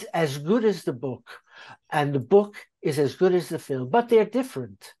is as good as the book, and the book is as good as the film, but they're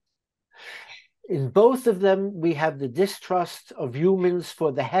different. In both of them, we have the distrust of humans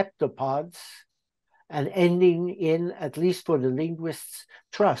for the heptapods, and ending in, at least for the linguists,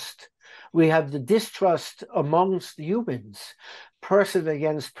 trust. We have the distrust amongst humans, person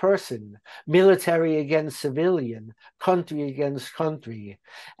against person, military against civilian, country against country.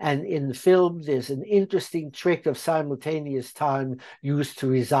 And in the film, there's an interesting trick of simultaneous time used to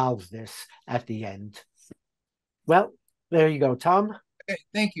resolve this at the end. Well, there you go, Tom. Okay,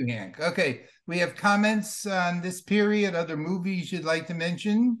 thank you, Hank. Okay, we have comments on this period, other movies you'd like to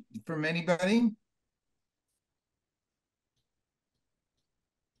mention from anybody?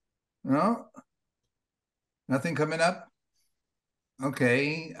 No? Nothing coming up?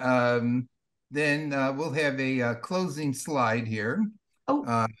 Okay, then we'll have a closing slide here. Oh, you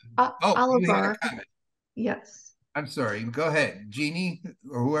had Oliver. a comment. Yes. I'm sorry. Go ahead, Jeannie,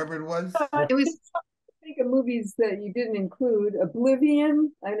 or whoever it was. It was Think of movies that you didn't include.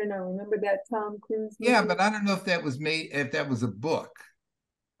 Oblivion. I don't know. Remember that Tom Cruise movie? Yeah, but I don't know if that was if that was a book.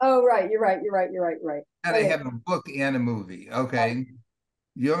 Oh, right. You're right. Now they have a book and a movie. Okay.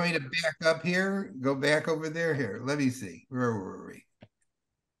 You want me to back up here? Go back over there? Here, let me see. Where were we?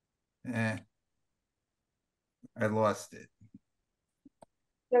 I lost it.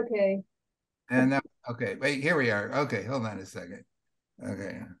 Okay. And now, okay, wait, here we are. Okay, hold on a second.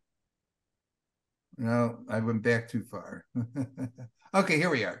 Okay. No, I went back too far. Okay, here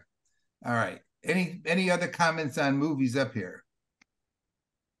we are. All right. Any other comments on movies up here?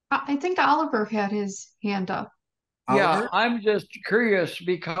 I think Oliver had his hand up. Yeah, Oliver? I'm just curious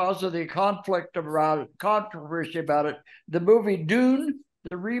because of the controversy about it. The movie Dune,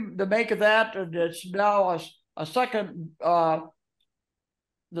 the make of that, and it's now a second.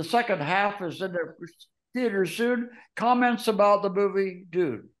 The second half is in the theater soon. Comments about the movie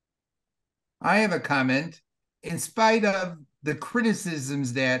Dune? I have a comment. In spite of the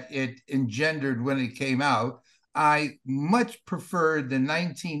criticisms that it engendered when it came out, I much preferred the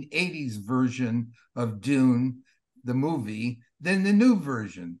 1980s version of Dune, the movie, than the new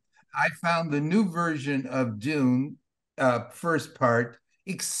version. I found the new version of Dune, first part,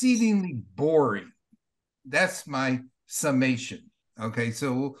 exceedingly boring. That's my summation. Okay,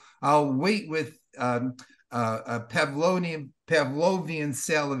 so I'll wait with a Pavlovian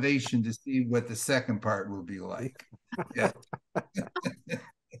salivation to see what the second part will be like. Yeah.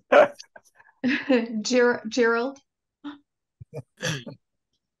 Gerald?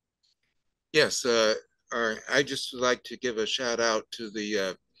 Yes, I just would like to give a shout out to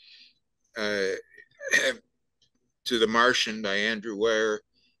the Martian by Andrew Weir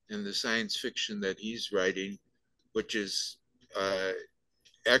and the science fiction that he's writing, which is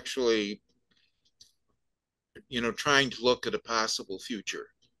actually, trying to look at a possible future,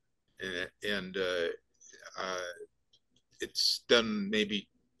 and it's done maybe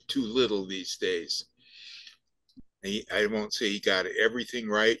too little these days. I won't say he got everything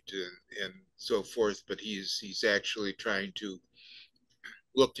right and so forth, but he's actually trying to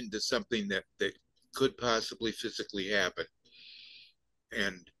look into something that could possibly physically happen.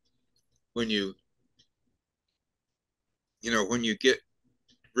 And when you get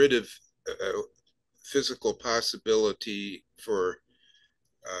rid of physical possibility for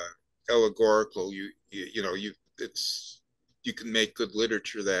allegorical, you can make good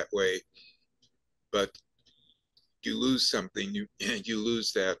literature that way, but you lose something. You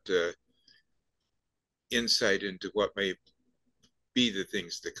lose that insight into what may be the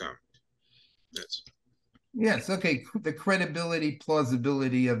things to come. Yes. Okay. The credibility,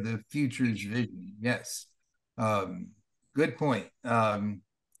 plausibility of the future's vision. Yes. Good point.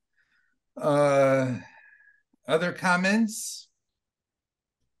 Other comments?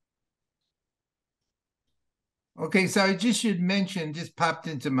 Okay, so I just should mention, just popped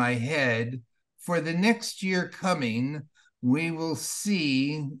into my head, for the next year coming, we will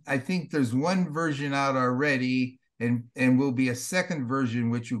see, I think there's one version out already, and will be a second version,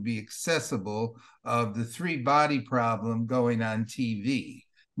 which will be accessible, of the three-body problem going on TV.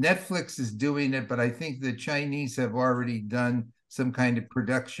 Netflix is doing it, but I think the Chinese have already done some kind of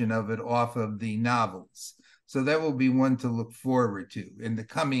production of it off of the novels. So that will be one to look forward to in the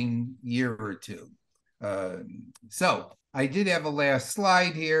coming year or two. So I did have a last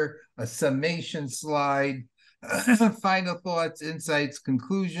slide here, a summation slide. Final thoughts, insights,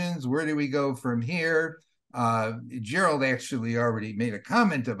 conclusions. Where do we go from here? Gerald actually already made a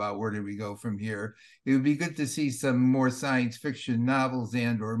comment about where do we go from here. It would be good to see some more science fiction novels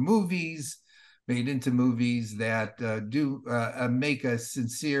and or movies made into movies that do make a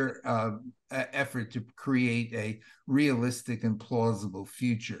sincere effort to create a realistic and plausible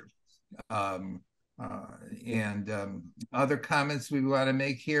future. Other comments we want to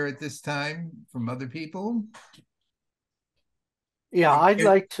make here at this time from other people? Yeah, I'd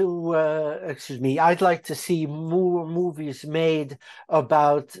like to, I'd like to see more movies made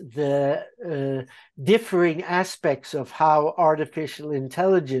about the differing aspects of how artificial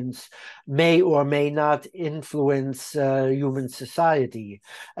intelligence may or may not influence human society.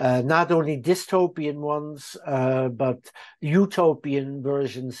 Not only dystopian ones, but utopian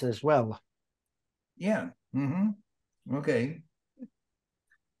versions as well. Yeah. Okay.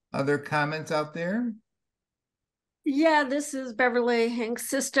 Other comments out there? Yeah, this is Beverly, Hank's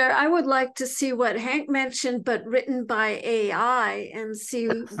sister. I would like to see what Hank mentioned, but written by AI, and see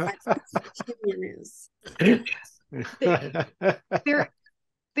what his opinion is.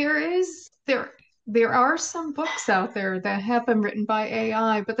 There are some books out there that have been written by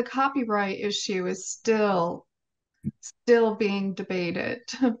AI, but the copyright issue is still being debated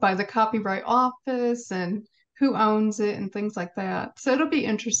by the Copyright Office and who owns it and things like that. So it'll be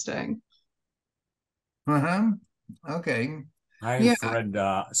interesting. Okay. I've read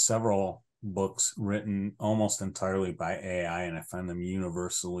several books written almost entirely by AI, and I find them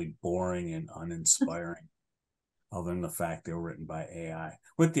universally boring and uninspiring, other than the fact they were written by AI,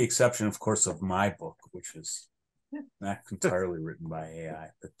 with the exception, of course, of my book, which is not entirely written by AI.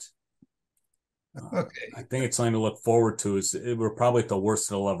 But okay. I think it's something to look forward to. We're probably at the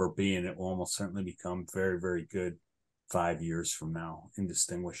worst it'll ever be, and it will almost certainly become very, very good 5 years from now,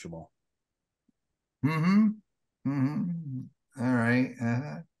 indistinguishable. All right.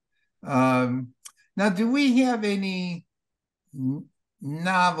 Now, do we have any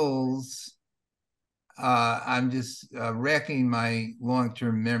novels? I'm just racking my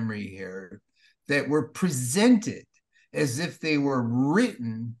long-term memory here, that were presented as if they were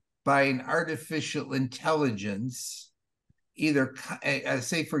written by an artificial intelligence, either,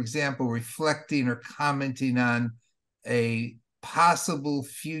 say, for example, reflecting or commenting on a possible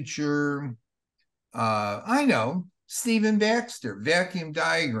future. I know, Stephen Baxter, vacuum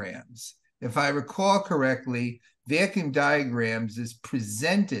diagrams. If I recall correctly, vacuum diagrams is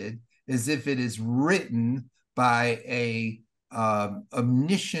presented as if it is written by a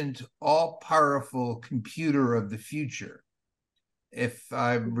omniscient, all-powerful computer of the future, if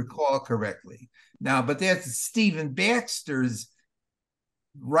I recall correctly. Now, but that's Stephen Baxter's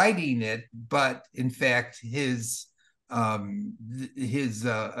writing it, but in fact, his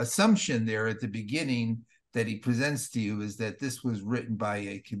assumption there at the beginning that he presents to you is that this was written by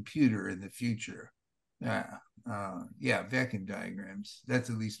a computer in the future. Vacuum diagrams. That's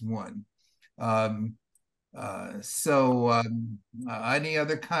at least one. Any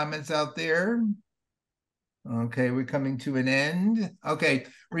other comments out there? Okay, we're coming to an end. Okay,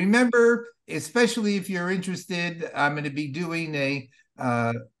 remember, especially if you're interested, I'm going to be doing a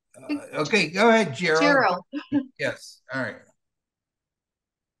okay, go ahead, Gerald. Yes, all right.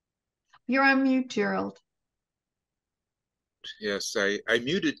 You're on mute, Gerald. Yes, I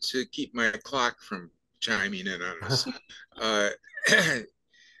muted to keep my clock from chiming in on us.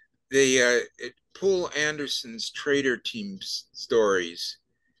 Poul Anderson's Trader Team stories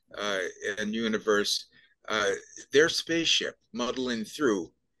and universe, their spaceship muddling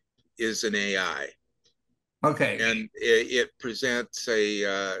through is an AI. Okay. And it presents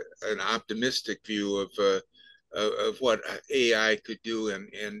an optimistic view of what AI could do,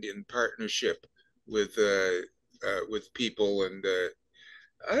 and in partnership with people, and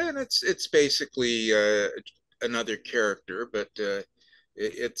it's basically another character, but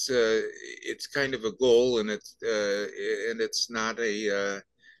it's kind of a goal, and it's not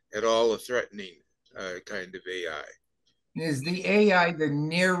at all a threatening kind of AI. Is the AI the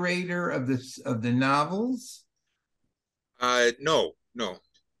narrator of the novels? No.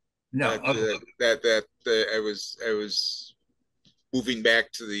 Okay. I was moving back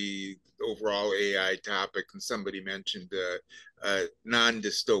to the overall AI topic, and somebody mentioned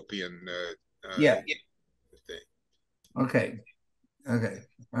non-dystopian thing. Okay.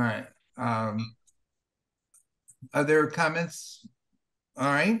 All right. Other comments?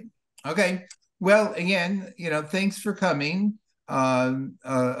 All right. Okay. Well, again, thanks for coming.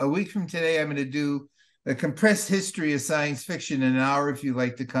 A week from today, I'm going to do a compressed history of science fiction in an hour. If you'd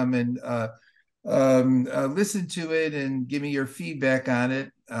like to come and listen to it and give me your feedback on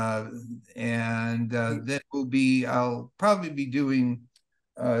it, then I'll probably be doing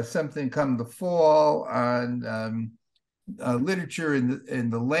something come the fall on literature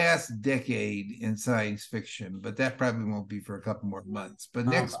in the last decade in science fiction, but that probably won't be for a couple more months. But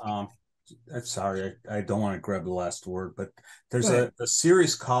next. Sorry, I don't want to grab the last word, but there's a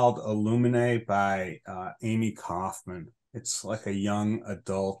series called Illuminae by Amy Kaufman. It's like a young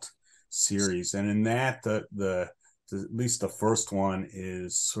adult series, and in that the at least the first one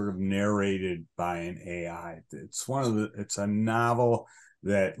is sort of narrated by an AI. It's a novel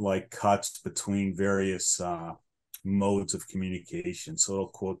that like cuts between various modes of communication. So it'll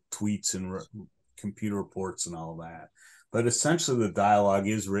quote tweets and computer reports and all that. But essentially the dialogue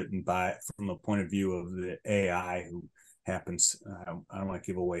is written from the point of view of the AI who happens. I don't want to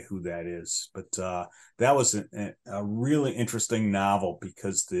give away who that is, but that was a really interesting novel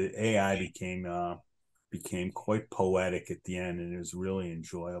because the AI became quite poetic at the end, and it was really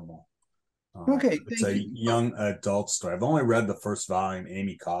enjoyable. Okay, it's a young adult story. I've only read the first volume,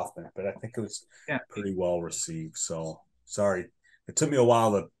 Amy Kaufman, but I think it was pretty well received. So sorry, it took me a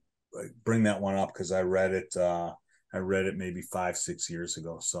while to bring that one up because I read it. I read it maybe 5-6 years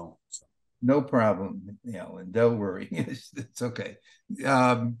ago. So no problem, and don't worry, it's okay.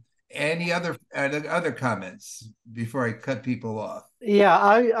 Any other comments before I cut people off? Yeah,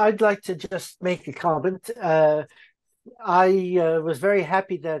 I'd like to just make a comment. I was very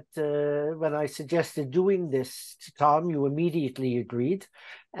happy that when I suggested doing this to Tom, you immediately agreed.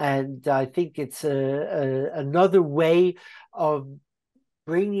 And I think it's another way of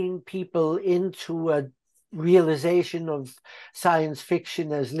bringing people into a realization of science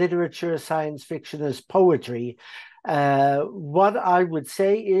fiction as literature, science fiction as poetry. What I would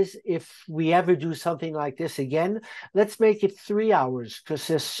say is if we ever do something like this again, let's make it 3 hours because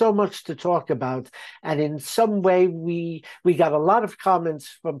there's so much to talk about. And in some way, we got a lot of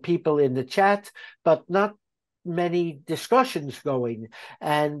comments from people in the chat, but not many discussions going.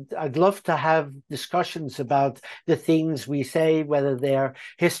 And I'd love to have discussions about the things we say, whether they're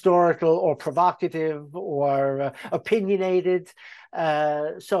historical or provocative or opinionated.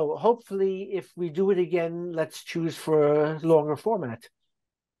 So hopefully if we do it again, let's choose for a longer format.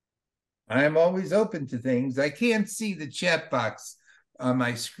 I'm always open to things. I can't see the chat box on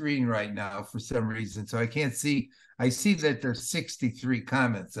my screen right now for some reason, so I can't see. I see that there's 63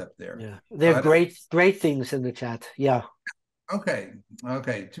 comments up there. Yeah, they're great things in the chat. Yeah. Okay.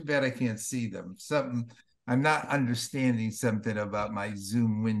 Too bad I can't see them. I'm not understanding something about my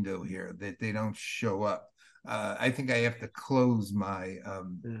Zoom window here that they don't show up. I think I have to close my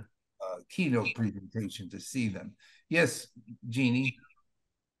keynote presentation to see them. Yes, Jeannie,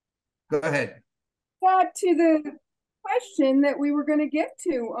 go ahead. Got to the question that we were going to get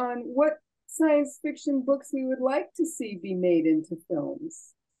to on what science fiction books we would like to see be made into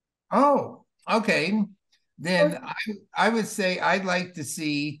films. Oh, okay. Then I would say I'd like to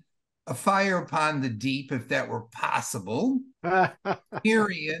see A Fire Upon the Deep, if that were possible.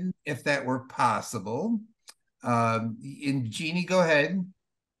 Tyrion, if that were possible. And Jeannie, go ahead.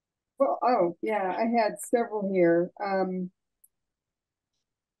 Well, yeah, I had several here.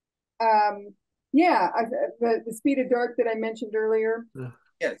 Yeah, the Speed of Dark that I mentioned earlier.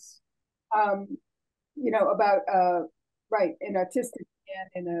 Yes. About an autistic man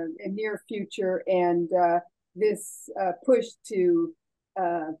in a near future, and this push to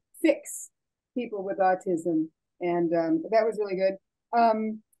fix people with autism, and that was really good.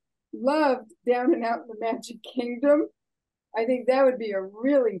 Loved Down and Out in the Magic Kingdom. I think that would be a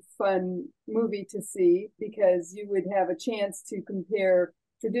really fun movie to see because you would have a chance to compare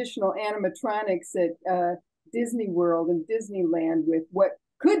traditional animatronics at Disney World and Disneyland with what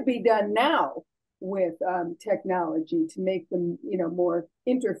could be done now with technology to make them, more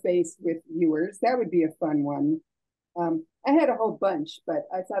interface with viewers. That would be a fun one. I had a whole bunch, but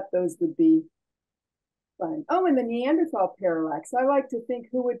I thought those would be fun. Oh, and the Neanderthal parallax. I like to think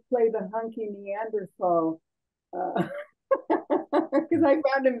who would play the hunky Neanderthal because I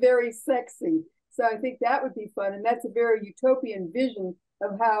found him very sexy. So I think that would be fun. And that's a very utopian vision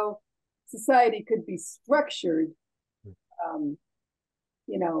of how society could be structured,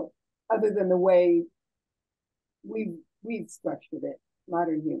 other than the way we've structured it,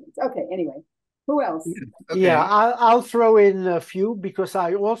 modern humans. Okay, anyway. Who else? Okay. Yeah, I'll throw in a few because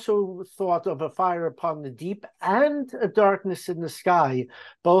I also thought of A Fire Upon the Deep and A Darkness in the Sky,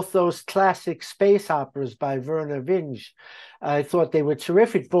 both those classic space operas by Werner Vinge. I thought they were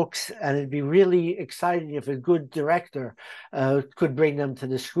terrific books, and it'd be really exciting if a good director could bring them to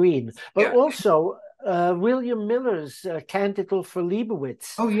the screen. But also William Miller's Canticle for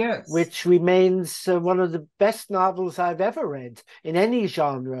Leibowitz. Oh, yes. Which remains one of the best novels I've ever read in any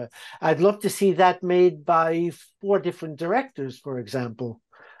genre. I'd love to see that made by 4 different directors, for example.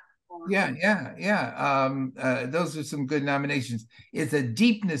 Yeah. Those are some good nominations. It's a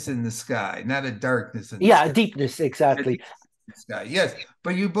deepness in the sky, not a darkness in the sky. Yeah, deepness, exactly. Sky. Yes,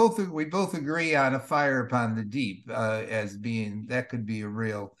 but we both agree on A Fire Upon the Deep as being that could be a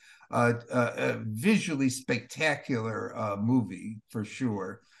real visually spectacular movie for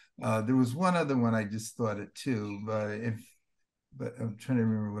sure. There was one other one I just thought it too, but I'm trying to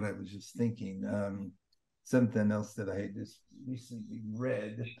remember what I was just thinking. Something else that I had just recently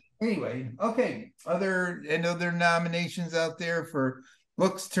read. Anyway, okay. And other nominations out there for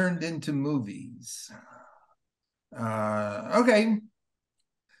books turned into movies. Okay.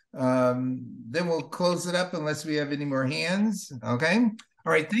 Then we'll close it up unless we have any more hands. Okay.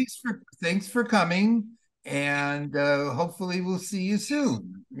 All right. Thanks for coming, and hopefully we'll see you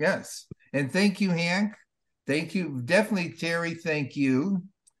soon. Yes. And thank you, Hank. Thank you. Definitely, Terry. Thank you.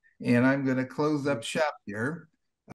 And I'm going to close up shop here.